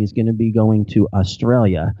 He's going to be going to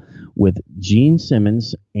Australia with Gene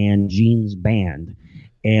Simmons and Gene's band,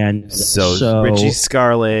 and so Richie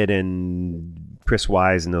Scarlett and Chris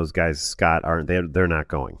Wise and those guys, Scott, they're not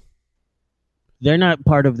going. They're not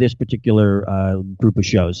part of this particular group of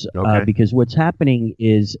shows because what's happening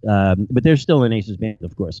is, but they're still in Ace's band,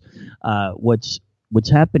 of course. What's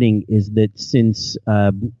happening is that since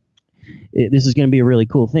this is going to be a really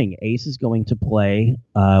cool thing, Ace is going to play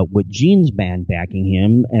with Gene's band backing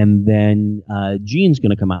him, and then Gene's going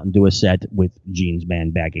to come out and do a set with Gene's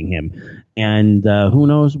band backing him, and who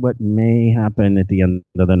knows what may happen at the end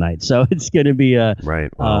of the night. So it's going to be a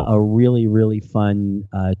really, really fun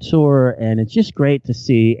tour, and it's just great to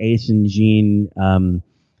see Ace and Gene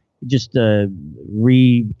just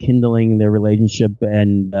rekindling their relationship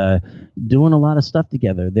and doing a lot of stuff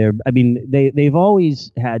together. They've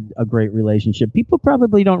always had a great relationship. People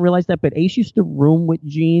probably don't realize that, but Ace used to room with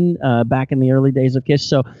Gene back in the early days of Kiss.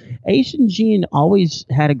 So Ace and Gene always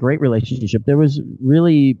had a great relationship. There was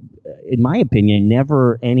really, in my opinion,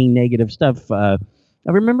 never any negative stuff. I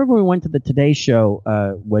remember when we went to the Today Show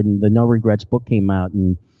when the No Regrets book came out,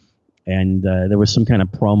 and there was some kind of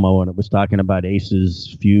promo, and it was talking about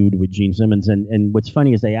Ace's feud with Gene Simmons. And what's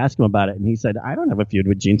funny is they asked him about it, and he said, "I don't have a feud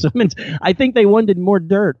with Gene Simmons. I think they wanted more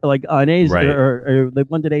dirt, like on Ace, or they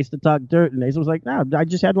wanted Ace to talk dirt." And Ace was like, "No, I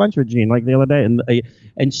just had lunch with Gene like the other day."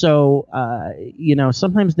 And so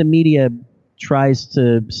sometimes the media tries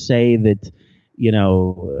to say that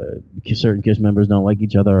certain Kiss members don't like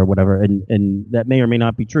each other or whatever, and that may or may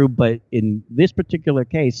not be true. But in this particular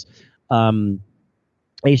case,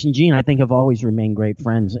 Ace and Gene, I think, have always remained great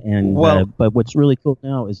friends, and but what's really cool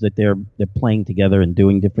now is that they're playing together and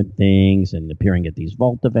doing different things and appearing at these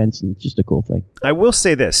Vault events, and it's just a cool thing. I will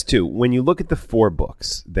say this too: when you look at the 4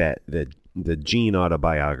 books, that the Gene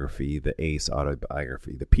autobiography, the Ace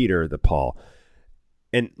autobiography, the Peter, the Paul,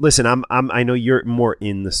 and listen, I know you're more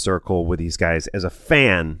in the circle with these guys. As a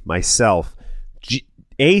fan myself,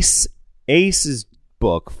 Ace's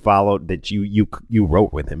book followed that you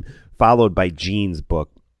wrote with him, followed by Gene's book.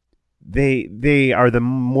 They are the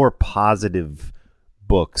more positive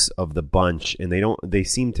books of the bunch, and they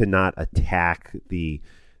seem to not attack the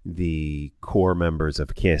core members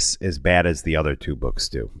of Kiss as bad as the other 2 books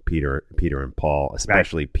do, Peter and Paul,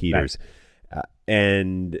 especially Peter's.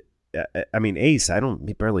 And I mean, Ace,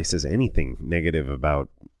 he barely says anything negative about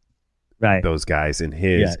those guys in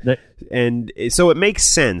his, and so it makes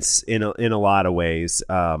sense in a lot of ways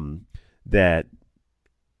that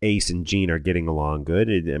Ace and Gene are getting along good.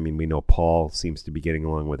 We know Paul seems to be getting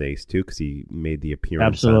along with Ace too, because he made the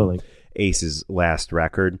appearance on Ace's last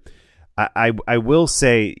record. I will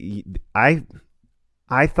say,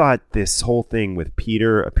 I thought this whole thing with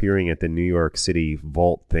Peter appearing at the New York City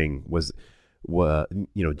Vault thing was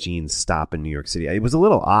Gene's stop in New York City. It was a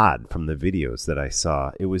little odd from the videos that I saw.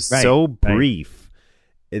 It was so brief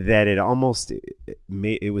that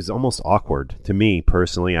it was almost awkward to me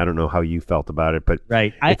personally. I don't know how you felt about it, but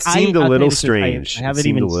it seemed a little strange. I haven't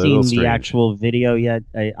even seen the actual video yet.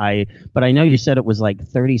 But I know you said it was like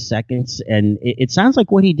 30 seconds, and it sounds like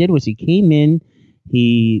what he did was he came in,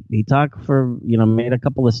 he talked for, made a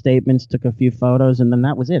couple of statements, took a few photos, and then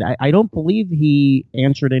that was it. I don't believe he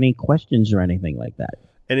answered any questions or anything like that.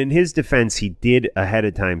 And in his defense, he did ahead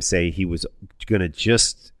of time say he was going to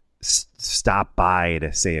just stop by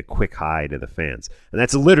to say a quick hi to the fans, and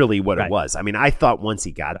that's literally what it was. I thought once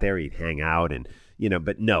he got there he'd hang out and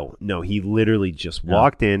but no, he literally just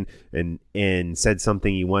walked in and said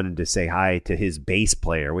something. He wanted to say hi to his bass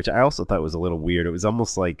player, which I also thought was a little weird. It was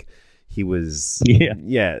almost like he was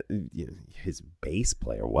his bass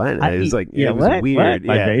player. What? It was like it was weird.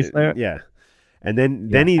 My bass player? Yeah. And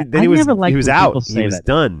then he was out. He was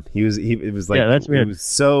done. It was like that's weird.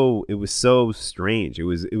 It was so strange. It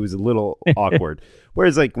was a little awkward.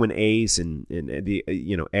 Whereas like when Ace and the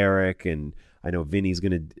Eric, and I know Vinny's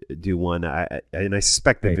going to do one, and I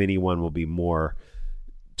suspect the Vinny one will be more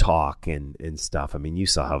talk and stuff. You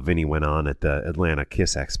saw how Vinny went on at the Atlanta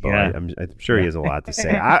Kiss Expo. Yeah. I'm sure he has a lot to say.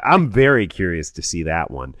 I'm very curious to see that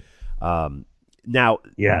one. Now,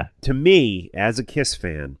 to me as a Kiss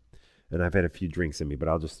fan, and I've had a few drinks in me, but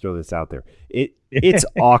I'll just throw this out there. It's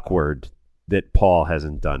awkward that Paul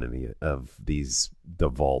hasn't done any of the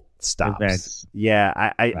Vault stops. Events.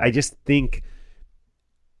 Yeah, I just think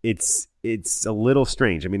it's a little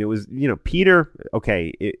strange. It was, Peter,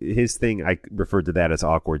 okay, his thing, I referred to that as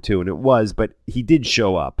awkward too, and it was, but he did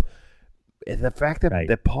show up. The fact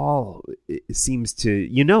that Paul seems to,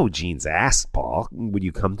 Gene's asked Paul, would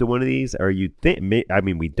you come to one of these? Or you think,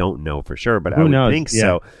 we don't know for sure, but I would think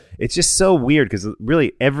so. It's just so weird because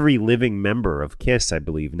really every living member of Kiss, I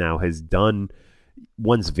believe, now has done,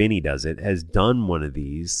 once Vinny does it, has done one of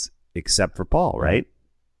these except for Paul, right?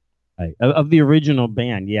 Of the original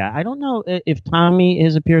band, yeah. I don't know if Tommy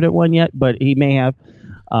has appeared at one yet, but he may have.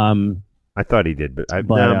 I thought he did, but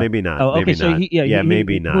But, maybe not. oh, okay, Maybe so not. he-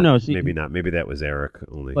 maybe he- not. who knows? Maybe not. Maybe that was Eric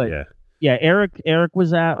only. But- yeah. Yeah, Eric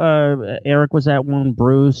was at one.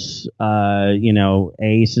 Bruce,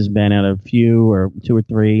 Ace has been at a few or two or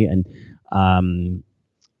three, and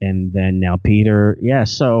then now Peter. Yeah,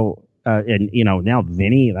 so now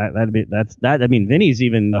Vinny. I mean, Vinny's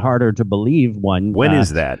even harder to believe one. When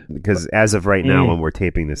is that? Because as of right now, when we're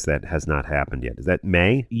taping this, that has not happened yet. Is that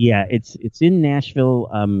May? Yeah, it's in Nashville.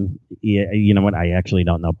 Yeah, you know what? I actually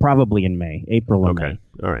don't know. Probably in May, April or May.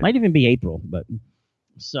 All right. Might even be April, but.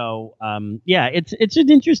 So yeah, it's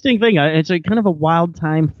an interesting thing. It's a kind of a wild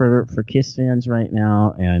time for Kiss fans right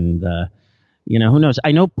now, and who knows?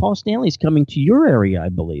 I know Paul Stanley's coming to your area, I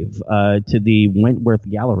believe, to the Wentworth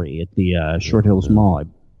Gallery at the Short Hills Mall. I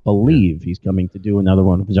believe he's coming to do another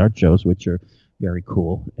one of his art shows, which are very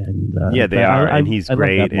cool. And yeah, they are, and he's I love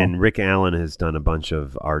great. that mall. And Rick Allen has done a bunch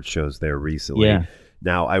of art shows there recently. Yeah.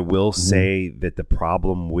 Now, I will say that the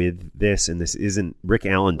problem with this, and this isn't, Rick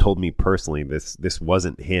Allen told me personally, this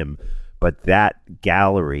wasn't him, but that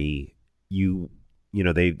gallery,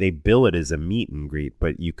 they bill it as a meet and greet,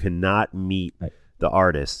 but you cannot meet the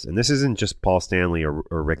artists. And this isn't just Paul Stanley or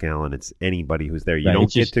Rick Allen, it's anybody who's there. You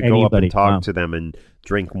don't get to go up and talk to them and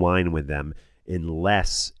drink wine with them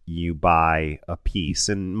unless you buy a piece.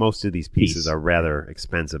 And most of these pieces are rather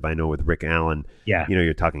expensive. I know with Rick Allen,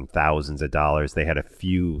 you're talking thousands of dollars. They had a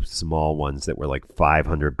few small ones that were like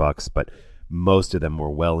 $500, but most of them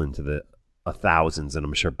were well into the thousands. And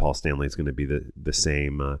I'm sure Paul Stanley is going to be the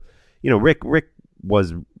same. Rick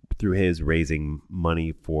was through his raising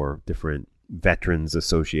money for different veterans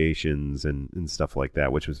associations and stuff like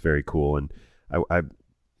that, which was very cool. And I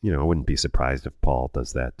wouldn't be surprised if Paul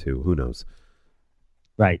does that too. Who knows?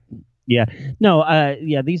 Right. Yeah. No.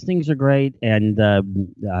 These things are great, and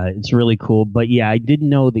it's really cool. But yeah, I didn't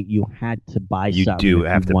know that you had to buy. You something do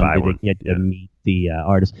have to buy one. Get to meet the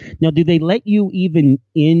artist. Now, do they let you even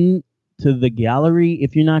into the gallery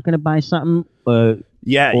if you're not going to buy something?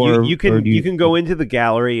 Yeah, you can go into the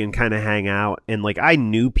gallery and kind of hang out, and like I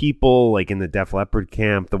knew people like in the Def Leppard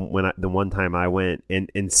camp the one time I went,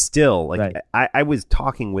 and still like I was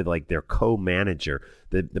talking with like their co-manager,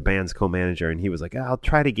 the band's co-manager, and he was like, I'll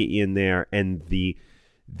try to get you in there, and the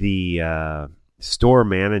store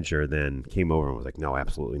manager then came over and was like, no,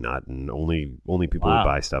 absolutely not, and only people who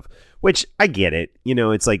buy stuff, which I get it.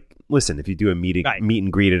 It's like, listen, if you do a meet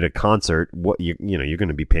and greet at a concert, what you're going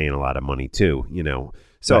to be paying a lot of money too,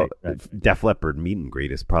 So Def Leppard meet and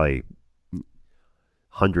greet is probably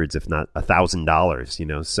hundreds, if not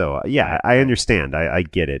 $1,000, So yeah, I understand. I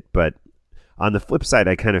get it. But on the flip side,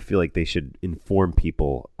 I kind of feel like they should inform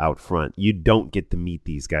people out front. You don't get to meet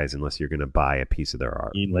these guys unless you're going to buy a piece of their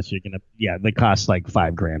art. Unless you're going to, they cost like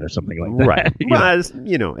 $5,000 or something like that. Right.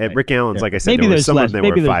 Well, at Rick Allen's, like I said, some of them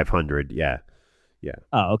were $500. Yeah. Yeah.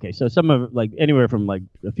 Oh, okay. So some of like anywhere from like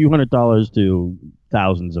a few $100s to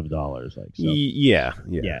thousands of dollars. Like so. Yeah.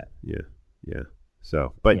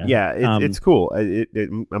 So, but it's cool.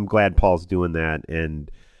 I'm glad Paul's doing that,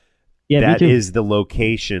 and that is the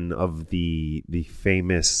location of the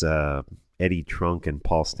famous Eddie Trunk and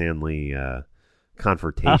Paul Stanley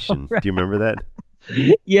confrontation. Right. Do you remember that?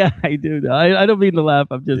 Yeah, I do. I don't mean to laugh.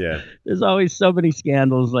 I'm just there's always so many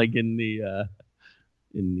scandals like in the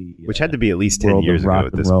which had to be at least 10 years ago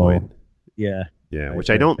at this point. Yeah. Yeah, which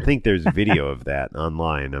I don't think there's video of that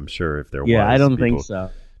online. I'm sure if there was, I don't think so.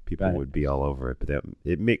 People would be all over it. But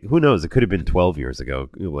who knows? It could have been 12 years ago,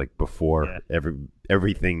 like before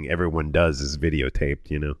everything everyone does is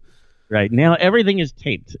videotaped, Right. Now everything is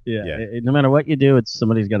taped. Yeah. No matter what you do,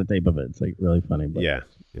 somebody's got a tape of it. It's like really funny. But. Yeah.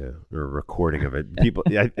 Or a recording of it. People,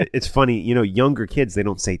 it's funny, younger kids, they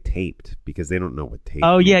don't say taped because they don't know what tape.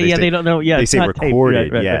 Oh yeah, they don't know. Yeah, they say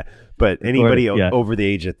recorded. Right. But anybody over the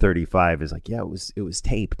age of 35 is like, it was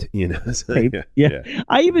taped. So, taped. Yeah.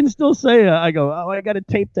 I even still say, I go, I got to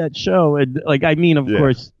tape that show, and like, I mean, of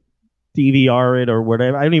course, DVR it or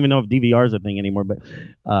whatever. I don't even know if DVR is a thing anymore. But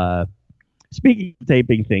speaking of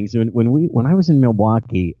taping things, when I was in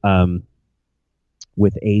Milwaukee.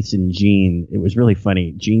 With Ace and Gene, it was really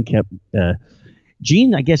funny. Gene,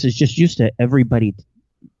 I guess, is just used to everybody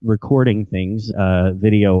recording things,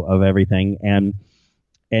 video of everything, and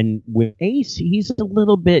with Ace, he's a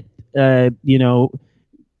little bit,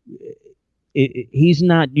 he's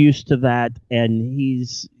not used to that, and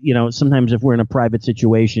he's, sometimes if we're in a private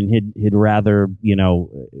situation, he'd rather,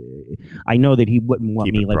 I know that he wouldn't want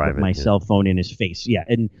me like with my cell phone in his face,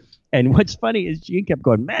 And what's funny is Gene kept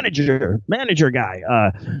going, manager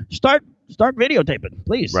guy, start start videotaping,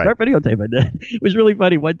 please. Right. Start videotaping. It was really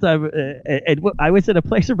funny. One time, I was at a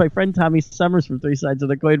place where my friend Tommy Summers from Three Sides of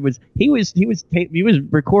the Coin was. He was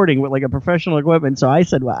recording with like a professional equipment. So I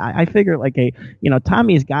said, well, I figure like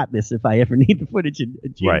Tommy's got this if I ever need the footage. And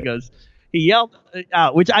Gene goes. He yelled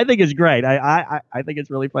out, which I think is great. I think it's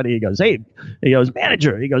really funny. He goes, "Hey," he goes,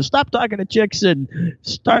 "Manager," he goes, "Stop talking to chicks and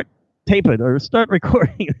start taping or start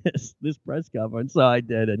recording this press conference." So I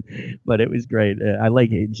did, but it was great. I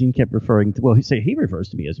like it. Gene kept referring to. Well, he refers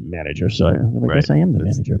to me as manager, so I guess I am the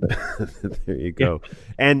manager. But there you go. Yeah.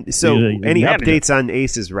 And so, any updates on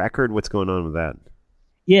Ace's record? What's going on with that?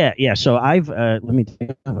 Yeah. So I've let me tell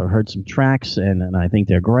you, I've heard some tracks and I think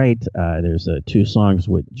they're great. There's 2 songs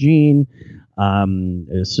with Gene.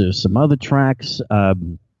 There's some other tracks.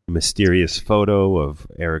 Mysterious photo of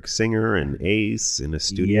Eric Singer and Ace in a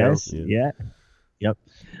studio. Yes. Yeah. Yep.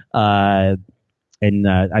 And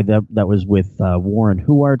that was with Warren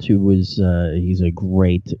Huart, who was he's a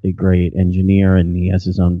great engineer, and he has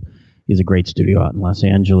his own. He's a great studio out in Los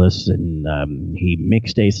Angeles, and he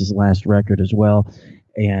mixed Ace's last record as well.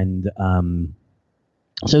 And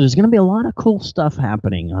so there's going to be a lot of cool stuff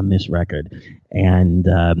happening on this record. And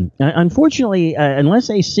unfortunately, unless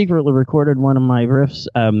Ace secretly recorded one of my riffs,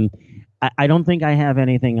 I don't think I have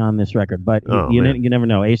anything on this record. But you never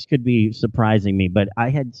know. Ace could be surprising me. But I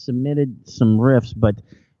had submitted some riffs, but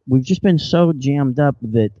we've just been so jammed up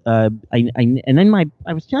that I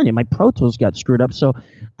was telling you, my Pro Tools got screwed up. So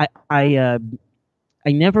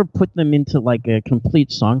I never put them into like a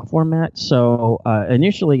complete song format. So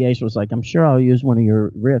initially Ace was like, "I'm sure I'll use one of your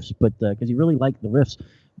riffs," but because he really liked the riffs.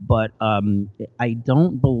 But I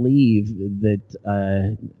don't believe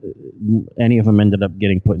that any of them ended up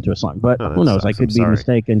getting put into a song. But who knows? I could be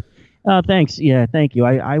mistaken. Thanks. Yeah, thank you.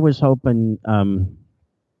 I was hoping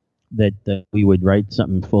that we would write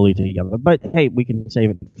something fully together. But hey, we can save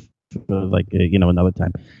it for like another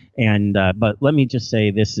time. And but let me just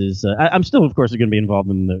say, this is I'm still, of course, going to be involved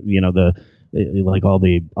in the like all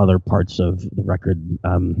the other parts of the record.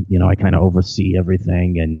 I kind of oversee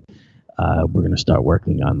everything, and we're going to start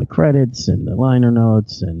working on the credits and the liner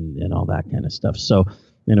notes and all that kind of stuff. So,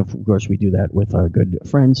 and of course, we do that with our good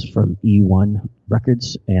friends from E1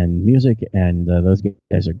 Records and Music, and those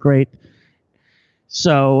guys are great.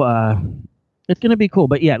 So it's going to be cool.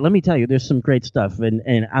 But yeah, let me tell you, there's some great stuff.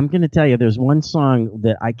 And I'm going to tell you, there's one song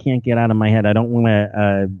that I can't get out of my head. I don't want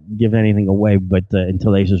to give anything away, but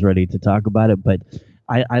until Ace is ready to talk about it. But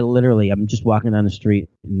I literally, I'm just walking down the street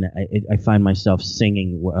and I find myself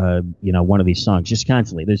singing, one of these songs just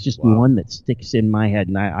constantly. There's just one that sticks in my head.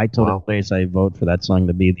 And I told Ace I vote for that song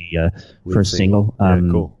to be the first single. Yeah,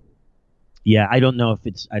 cool. Yeah, I don't know if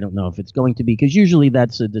it's going to be, because usually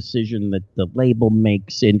that's a decision that the label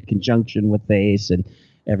makes in conjunction with Ace and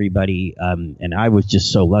everybody. And I was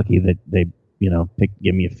just so lucky that they, picked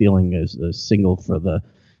 "Give Me a Feeling" as a single for the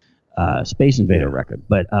Space Invader record.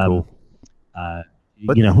 But cool.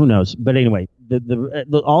 Who knows? But anyway,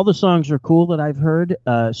 the all the songs are cool that I've heard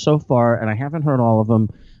so far, and I haven't heard all of them.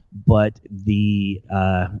 But there's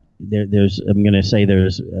I'm going to say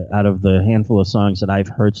there's out of the handful of songs that I've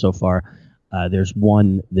heard so far. There's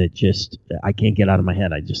one that just I can't get out of my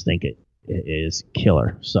head. I just think it is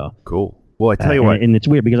killer. So cool. Well, I tell you what, and it's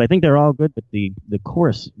weird because I think they're all good, but the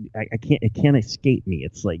chorus it can't escape me.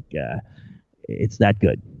 It's like it's that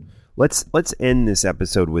good. Let's end this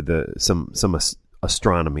episode with some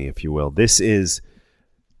astronomy, if you will. This is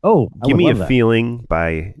 "Give Me a Feeling"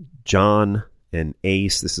 by John and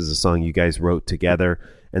Ace. This is a song you guys wrote together,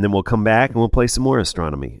 and then we'll come back and we'll play some more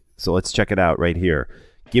astronomy. So let's check it out right here.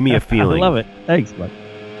 "Give Me a Feeling." I love it. Thanks, bud.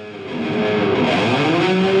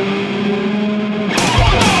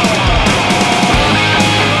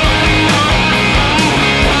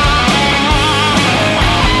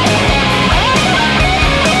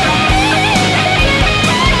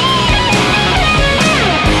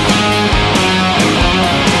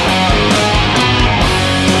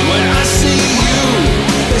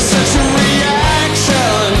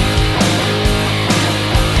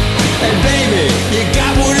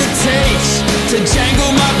 To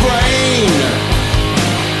jangle my brain.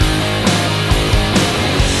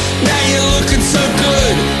 Now you're looking so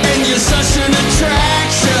good, and you're such an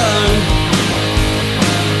attraction.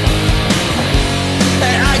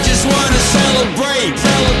 And I just wanna celebrate.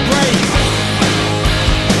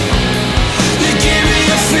 You give me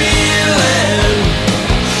a feeling,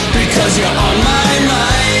 because you're on my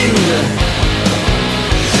mind.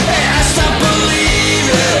 And I stop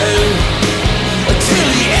believing until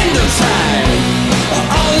the end of time.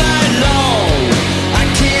 All night long, I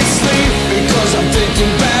can't sleep because I'm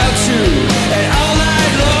thinking about you. And all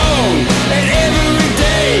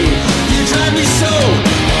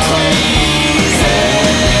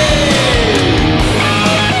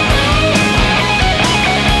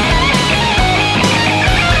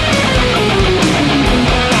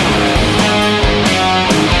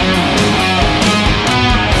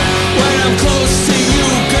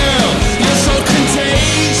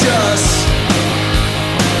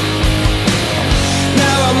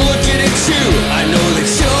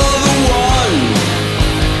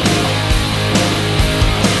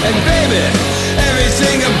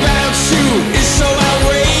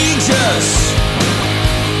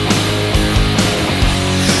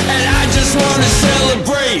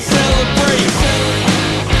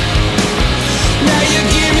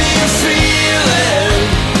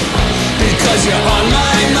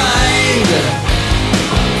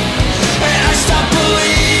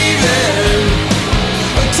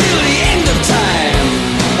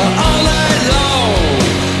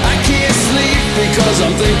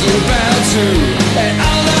thinking about you. And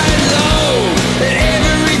all night long, and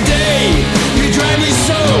every day, you drive me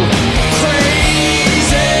so crazy.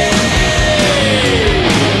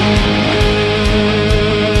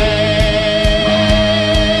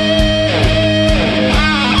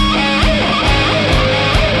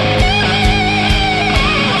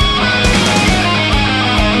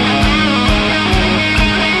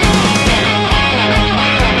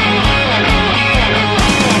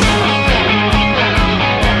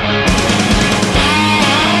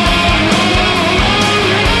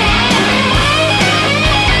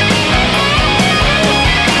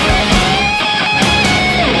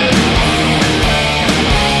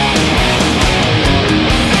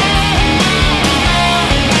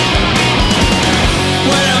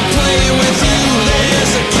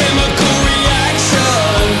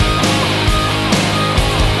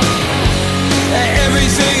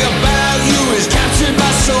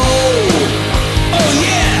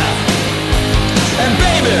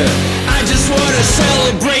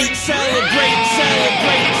 Celebrate, celebrate, celebrate,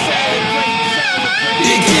 celebrate, celebrate.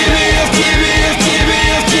 You give me a feeling,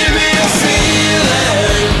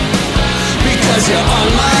 because you're on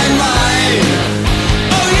my mind.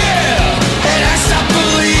 Oh yeah, and I stop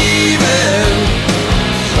believing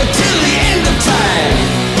until the end of time.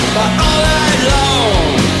 But all night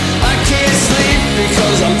long, I can't sleep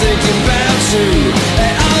because I'm thinking about you.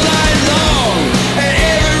 And all night long, and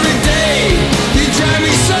every day, you drive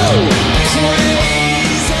me so crazy.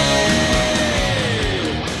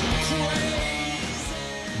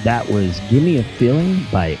 That was Gimme a Feeling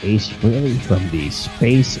by Ace Frehley from the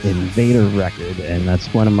Space Invader record, and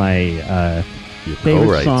that's one of my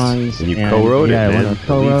favorite songs. And you co-wrote it, man.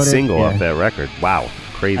 The lead single yeah. off that record. Wow.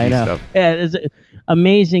 Crazy I know. stuff. Yeah, it's an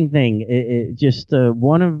amazing thing. It just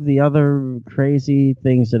one of the other crazy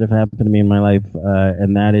things that have happened to me in my life,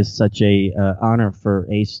 and that is such a honor for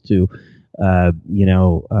Ace to,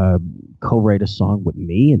 co-write a song with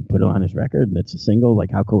me and put it on his record, and it's a single. Like,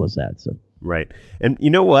 how cool is that? So. Right. And you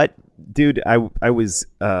know what, dude? I was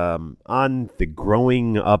on the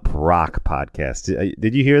Growing Up Rock podcast.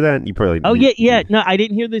 Did you hear that? You probably Oh, yeah. No, I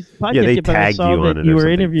didn't hear this podcast yeah, they yet, but I tagged saw you on that it you or were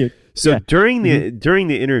something. interviewed. So Yeah. during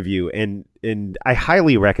the interview, and I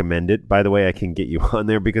highly recommend it. By the way, I can get you on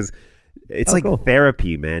there because it's like cool.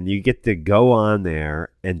 therapy, man. You get to go on there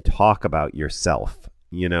and talk about yourself.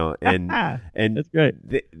 And That's great.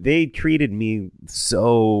 They treated me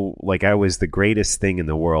so like I was the greatest thing in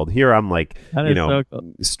the world. Here I'm like, That is so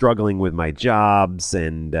cool. struggling with my jobs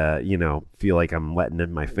and, feel like I'm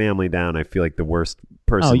letting my family down. I feel like the worst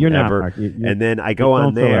person you're not, ever. Mark. And then I go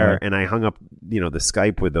on don't feel there that. and I hung up, the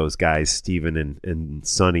Skype with those guys, Steven and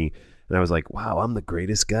Sonny. And I was like, wow, I'm the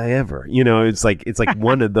greatest guy ever. It's like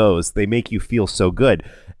one of those. They make you feel so good.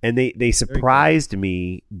 And they surprised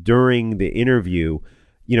me during the interview,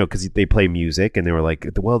 because they play music, and they were like,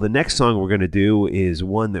 well, the next song we're going to do is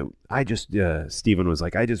one that I just, Steven was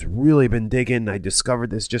like, I just really been digging. I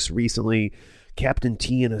discovered this just recently. Captain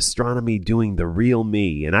T in Astronomy doing The Real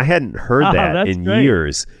Me. And I hadn't heard that in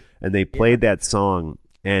years. And they played that song,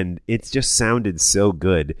 and it just sounded so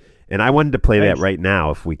good. And I wanted to play that right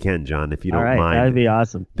now, if we can, John, if you don't mind. That'd be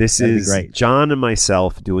awesome. This is great. John and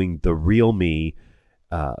myself doing The Real Me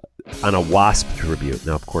on a Wasp tribute.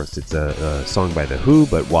 Now, of course, it's a song by The Who,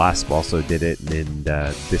 but Wasp also did it, and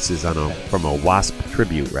this is from a Wasp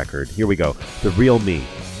tribute record. Here we go. The Real Me.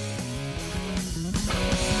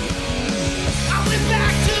 I went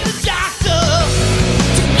back to the doctor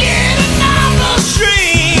to get another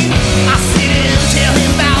string. I sit and tell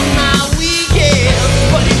him about my weekend,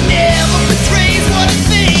 but he never betrays what he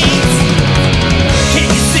thinks. Can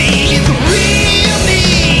you see the real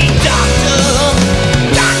me, doctor?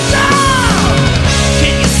 Doctor!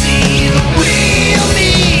 Can you see the real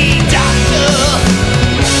me, doctor?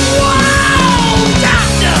 Whoa,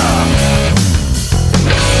 doctor!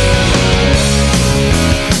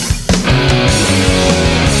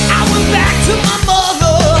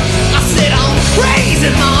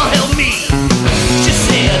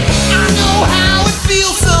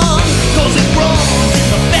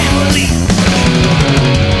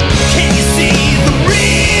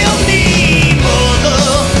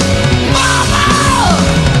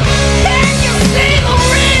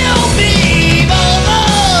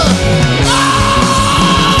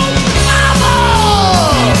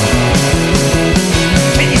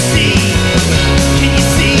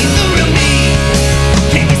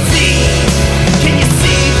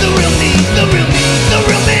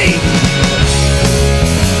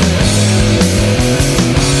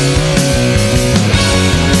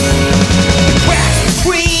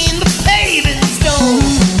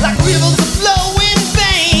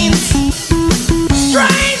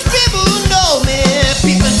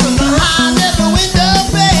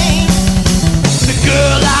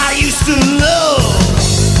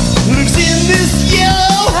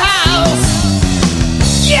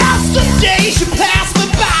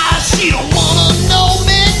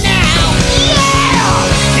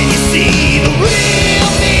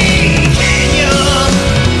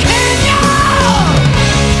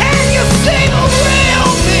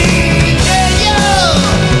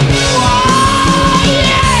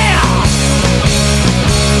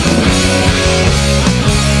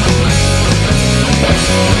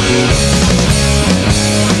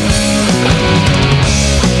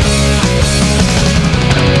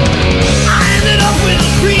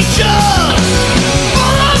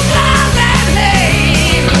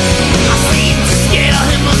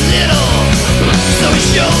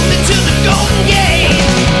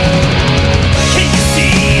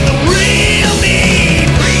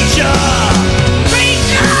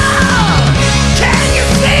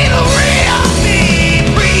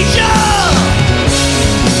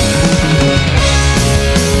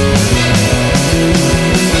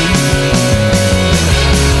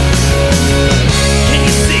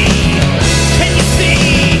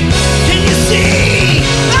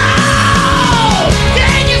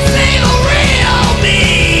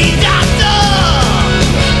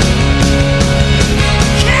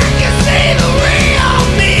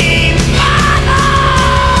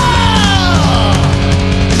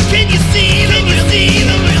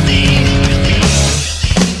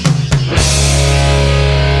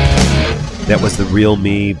 Real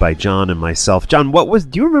Me by John and myself. John, do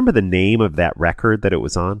you remember the name of that record that it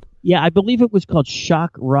was on? Yeah, I believe it was called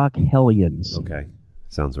Shock Rock Hellions. Okay.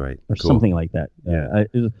 Sounds right. Or Cool. something like that. Yeah.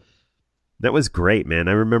 That was great, man.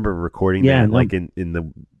 I remember recording that like in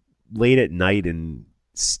the late at night in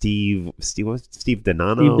Steve Donato? Steve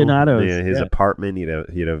Donato's, his apartment. He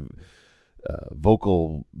had a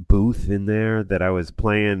vocal booth in there that I was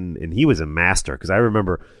playing, and he was a master because I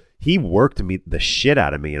remember he worked the shit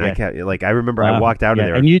out of me, and I remember I walked out of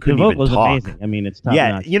there and couldn't the even vocal's talk. Amazing. I mean, it's top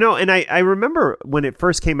notch. And I remember when it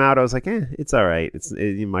first came out, I was like, it's all right.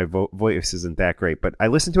 My voice isn't that great, but I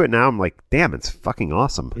listen to it now, I'm like, damn, it's fucking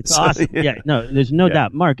awesome. It's awesome. Yeah, no, there's no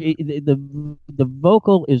doubt. Mark, the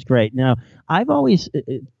vocal is great. Now, I've always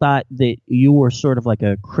thought that you were sort of like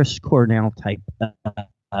a Chris Cornell type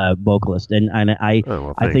vocalist, and I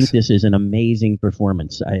think this is an amazing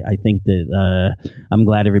performance. I think that I'm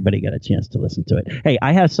glad everybody got a chance to listen to it. Hey,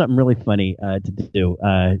 I have something really funny to do.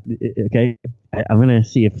 Okay, I'm gonna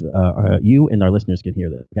see if you and our listeners can hear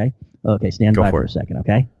this. Okay, stand by for a second.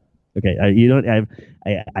 Okay, you don't.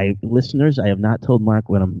 I listeners, I have not told Mark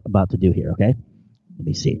what I'm about to do here. Okay, let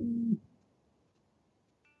me see.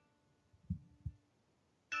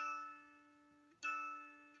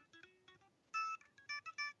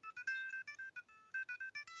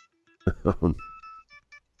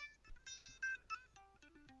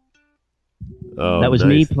 Oh, that was nice.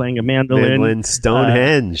 Me playing a mandolin.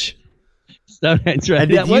 Stonehenge. Stonehenge, right? And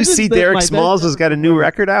did you see Derek Smalls has got a new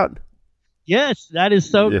record out? Yes, that is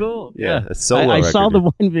so cool. Yeah, a solo I record. saw the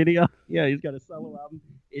one video. Yeah, he's got a solo album.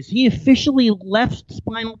 Is he officially left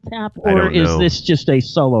Spinal Tap, or is this just a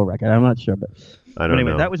solo record? I'm not sure, but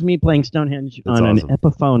anyway, that was me playing Stonehenge on an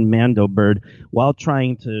Epiphone Mando Bird while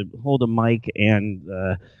trying to hold a mic and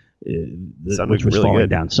which was really falling good.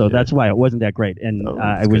 down. So that's why it wasn't that great. And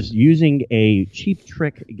I was using a Cheap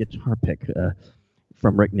Trick guitar pick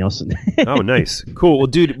from Rick Nielsen. Oh, nice. Cool. Well,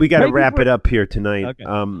 dude, we got to wrap it up here tonight. Okay.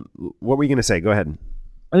 What were you going to say? Go ahead.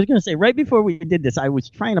 I was going to say, right before we did this, I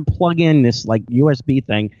was trying to plug in this like USB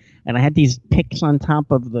thing, and I had these picks on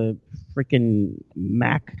top of the freaking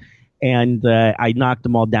Mac, and I knocked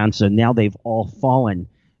them all down. So now they've all fallen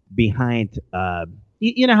behind.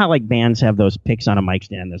 You know how like bands have those picks on a mic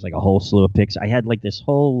stand? There's like a whole slew of picks. I had like this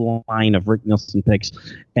whole line of Rick Nielsen picks,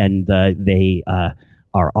 and they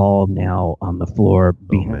are all now on the floor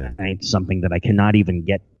behind something that I cannot even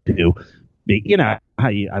get to. You know how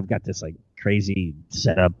I've got this like crazy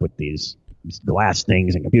setup with these glass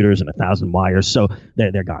things and computers and 1,000 wires. So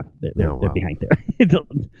they're gone. They're behind there.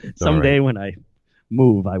 Someday when I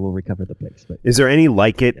move, I will recover the picks. But is there any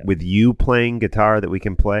like it with you playing guitar that we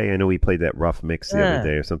can play? I know we played that rough mix the other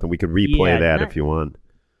day or something. We could replay that if you want.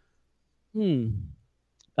 You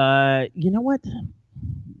know what?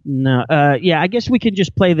 No. I guess we could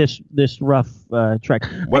just play this rough track.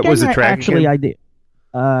 What was the track? Actually, I did.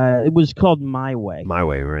 It was called My Way. My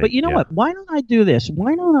Way, right? But you know what? Why don't I do this?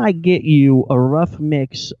 Why don't I get you a rough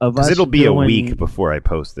mix of us? Because it'll be a week before I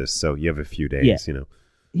post this, so you have a few days. You know.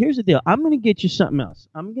 Here's the deal. I'm going to get you something else.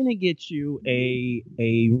 I'm going to get you a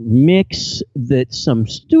mix that some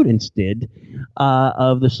students did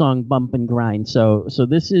of the song "Bump and Grind." So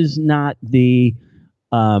this is not the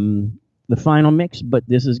final mix, but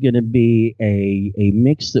this is going to be a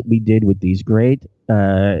mix that we did with these great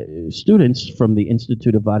students from the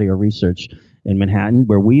Institute of Audio Research in Manhattan,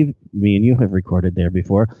 where me and you have recorded there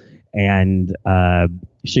before. And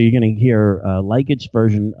so you're going to hear Likit's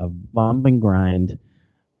version of "Bump and Grind"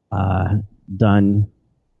 done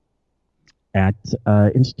at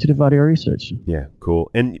Institute of Audio Research. Yeah,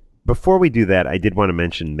 cool. And before we do that, I did want to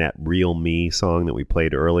mention that Real Me song that we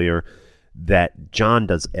played earlier, that John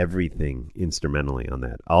does everything instrumentally on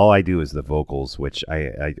that. All I do is the vocals, which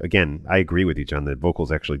I agree with you, John. The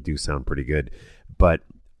vocals actually do sound pretty good, but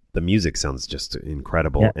the music sounds just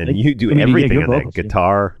incredible. Yeah, and you do everything on that: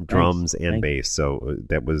 guitar, drums, and bass. So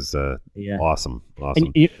that was awesome.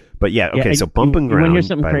 But so Bump and Ground. Hear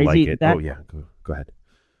something crazy? Like it. Go ahead.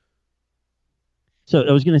 So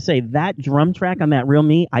I was going to say that drum track on that Real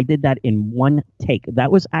Me, I did that in one take.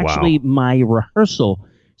 That was actually my rehearsal.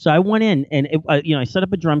 So I went in and I set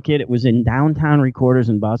up a drum kit. It was in Downtown Recorders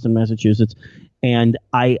in Boston, Massachusetts, and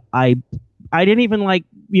I didn't even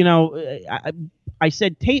I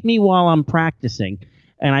said tape me while I'm practicing,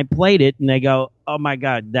 and I played it, and they go, "Oh my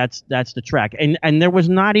God, that's the track." And there was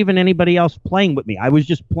not even anybody else playing with me. I was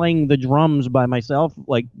just playing the drums by myself,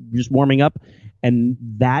 like just warming up, and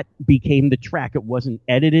that became the track. It wasn't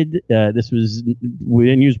edited. We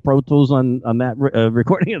didn't use Pro Tools on that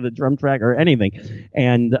recording of the drum track or anything,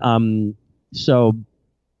 and so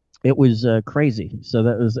it was crazy. So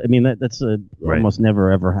that was, that's almost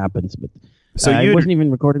never ever happens, but. So I you wasn't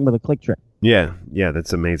even recording with a click track. Yeah,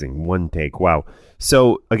 that's amazing. One take. Wow.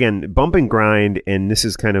 So again, Bump and Grind, and this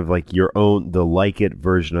is kind of like your own, the Like It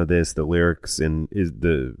version of this. The lyrics and is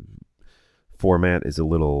the format is a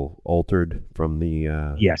little altered from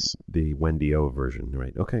the Yes, the Wendy O version,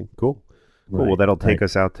 right? Okay, cool. Right, Well, that'll take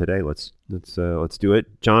us out today. Let's do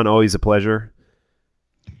it. John, always a pleasure.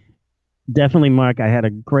 Definitely, Mark. I had a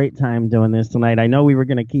great time doing this tonight. I know we were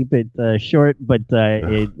going to keep it short, but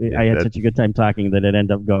I had such a good time talking that it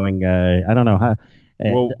ended up going. I don't know how.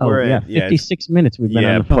 We're at 56 minutes we've been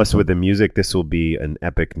on the phone. Plus with the music, this will be an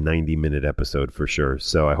epic 90-minute episode for sure.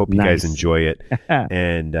 So I hope you guys enjoy it.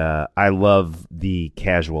 And I love the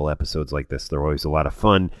casual episodes like this. They're always a lot of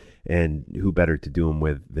fun. And who better to do them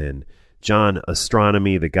with than John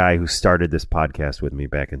Astronomy, the guy who started this podcast with me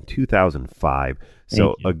back in 2005.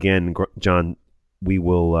 So again, John, we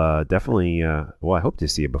will definitely, I hope to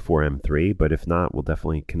see you before M3, but if not, we'll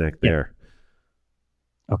definitely connect there.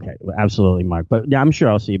 Okay, absolutely, Mark. But yeah, I'm sure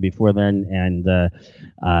I'll see you before then. And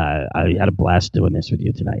I had a blast doing this with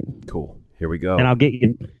you tonight. Cool. Here we go. And I'll get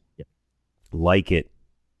you. Like It.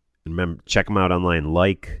 Remember, check them out online.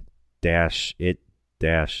 Like-it-band.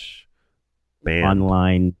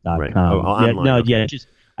 Online.com. Right. Online. Just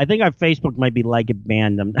I think our Facebook might be Like It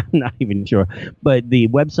Band. I'm not even sure. But the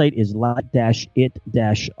website is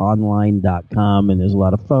like-it-online.com, and there's a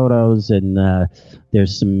lot of photos, and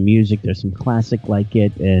there's some music. There's some classic Like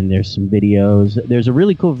It, and there's some videos. There's a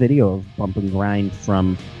really cool video of Bump and Grind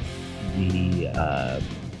from the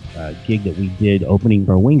gig that we did opening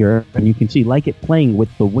for Winger, and you can see Like It playing with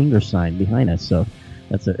the Winger sign behind us. So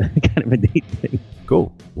that's a kind of a neat thing.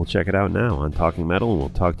 Cool. We'll check it out now on Talking Metal, and we'll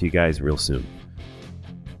talk to you guys real soon.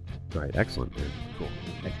 All right, excellent. Cool.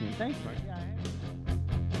 Excellent. Thanks, Mark.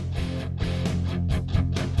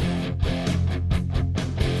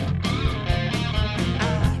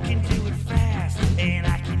 I can do it fast and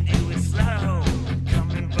I can do it slow.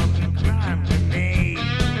 Come and bump and grind with me.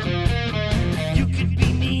 You could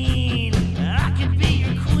be mean, I could be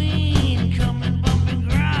your queen. Come and bump and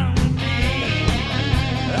grind with me.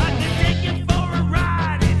 I can take you for a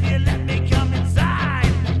ride if you let me come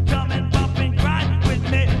inside. Come and bump and grind with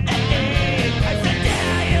me. I said,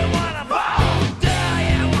 yeah, you wanna bump?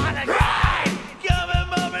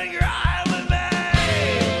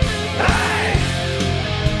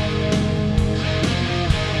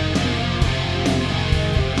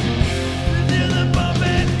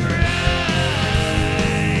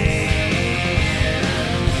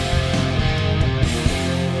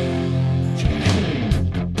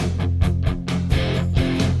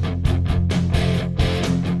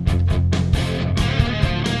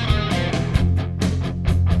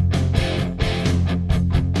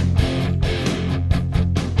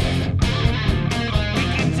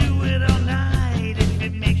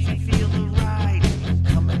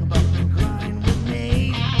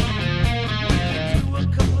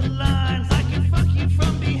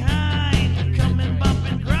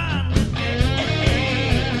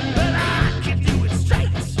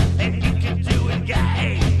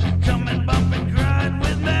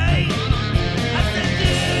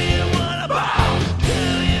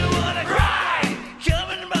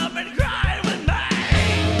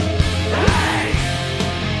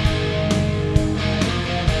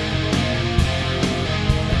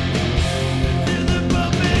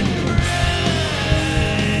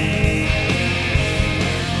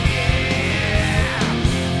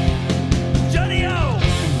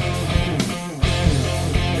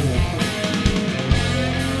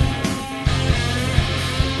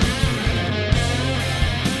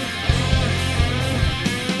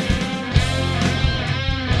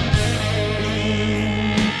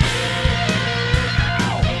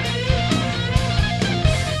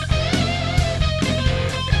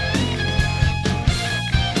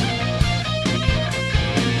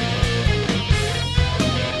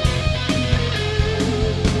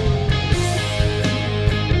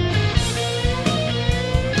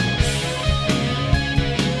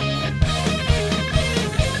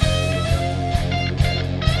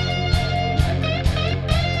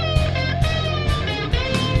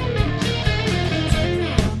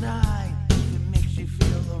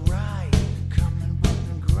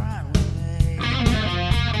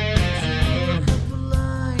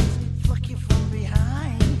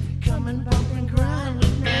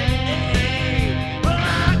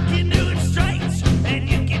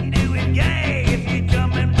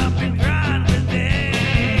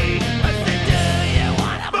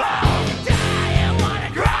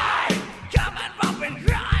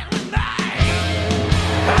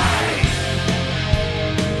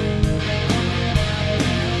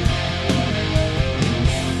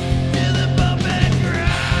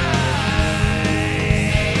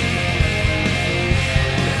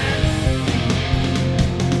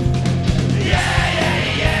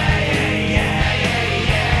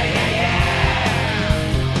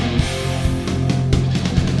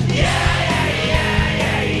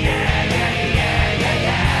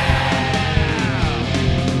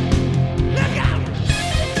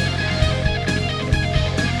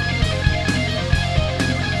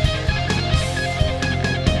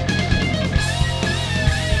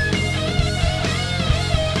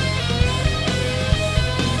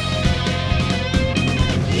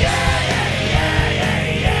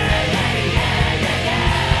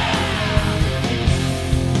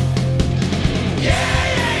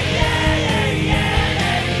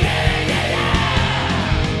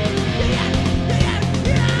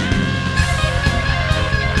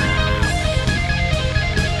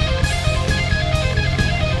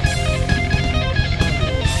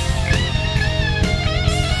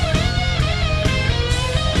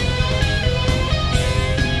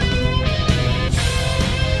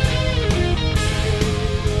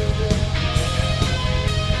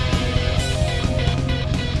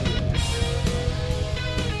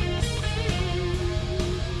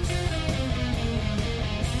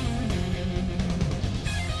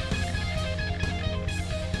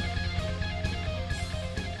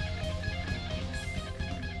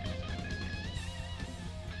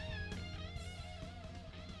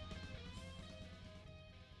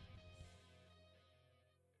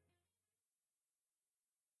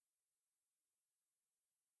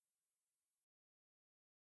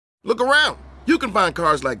 Look around. You can find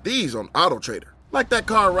cars like these on AutoTrader, like that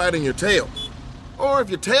car riding your tail. Or if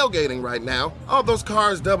you're tailgating right now, all those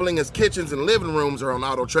cars doubling as kitchens and living rooms are on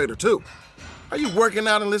AutoTrader too. Are you working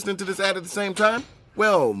out and listening to this ad at the same time?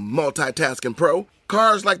 Well, multitasking pro,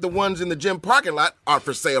 cars like the ones in the gym parking lot are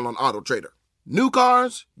for sale on AutoTrader. New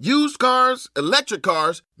cars, used cars, electric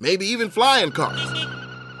cars, maybe even flying cars.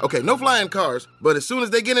 Okay, no flying cars, but as soon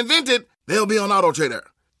as they get invented, they'll be on AutoTrader.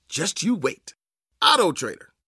 Just you wait. AutoTrader.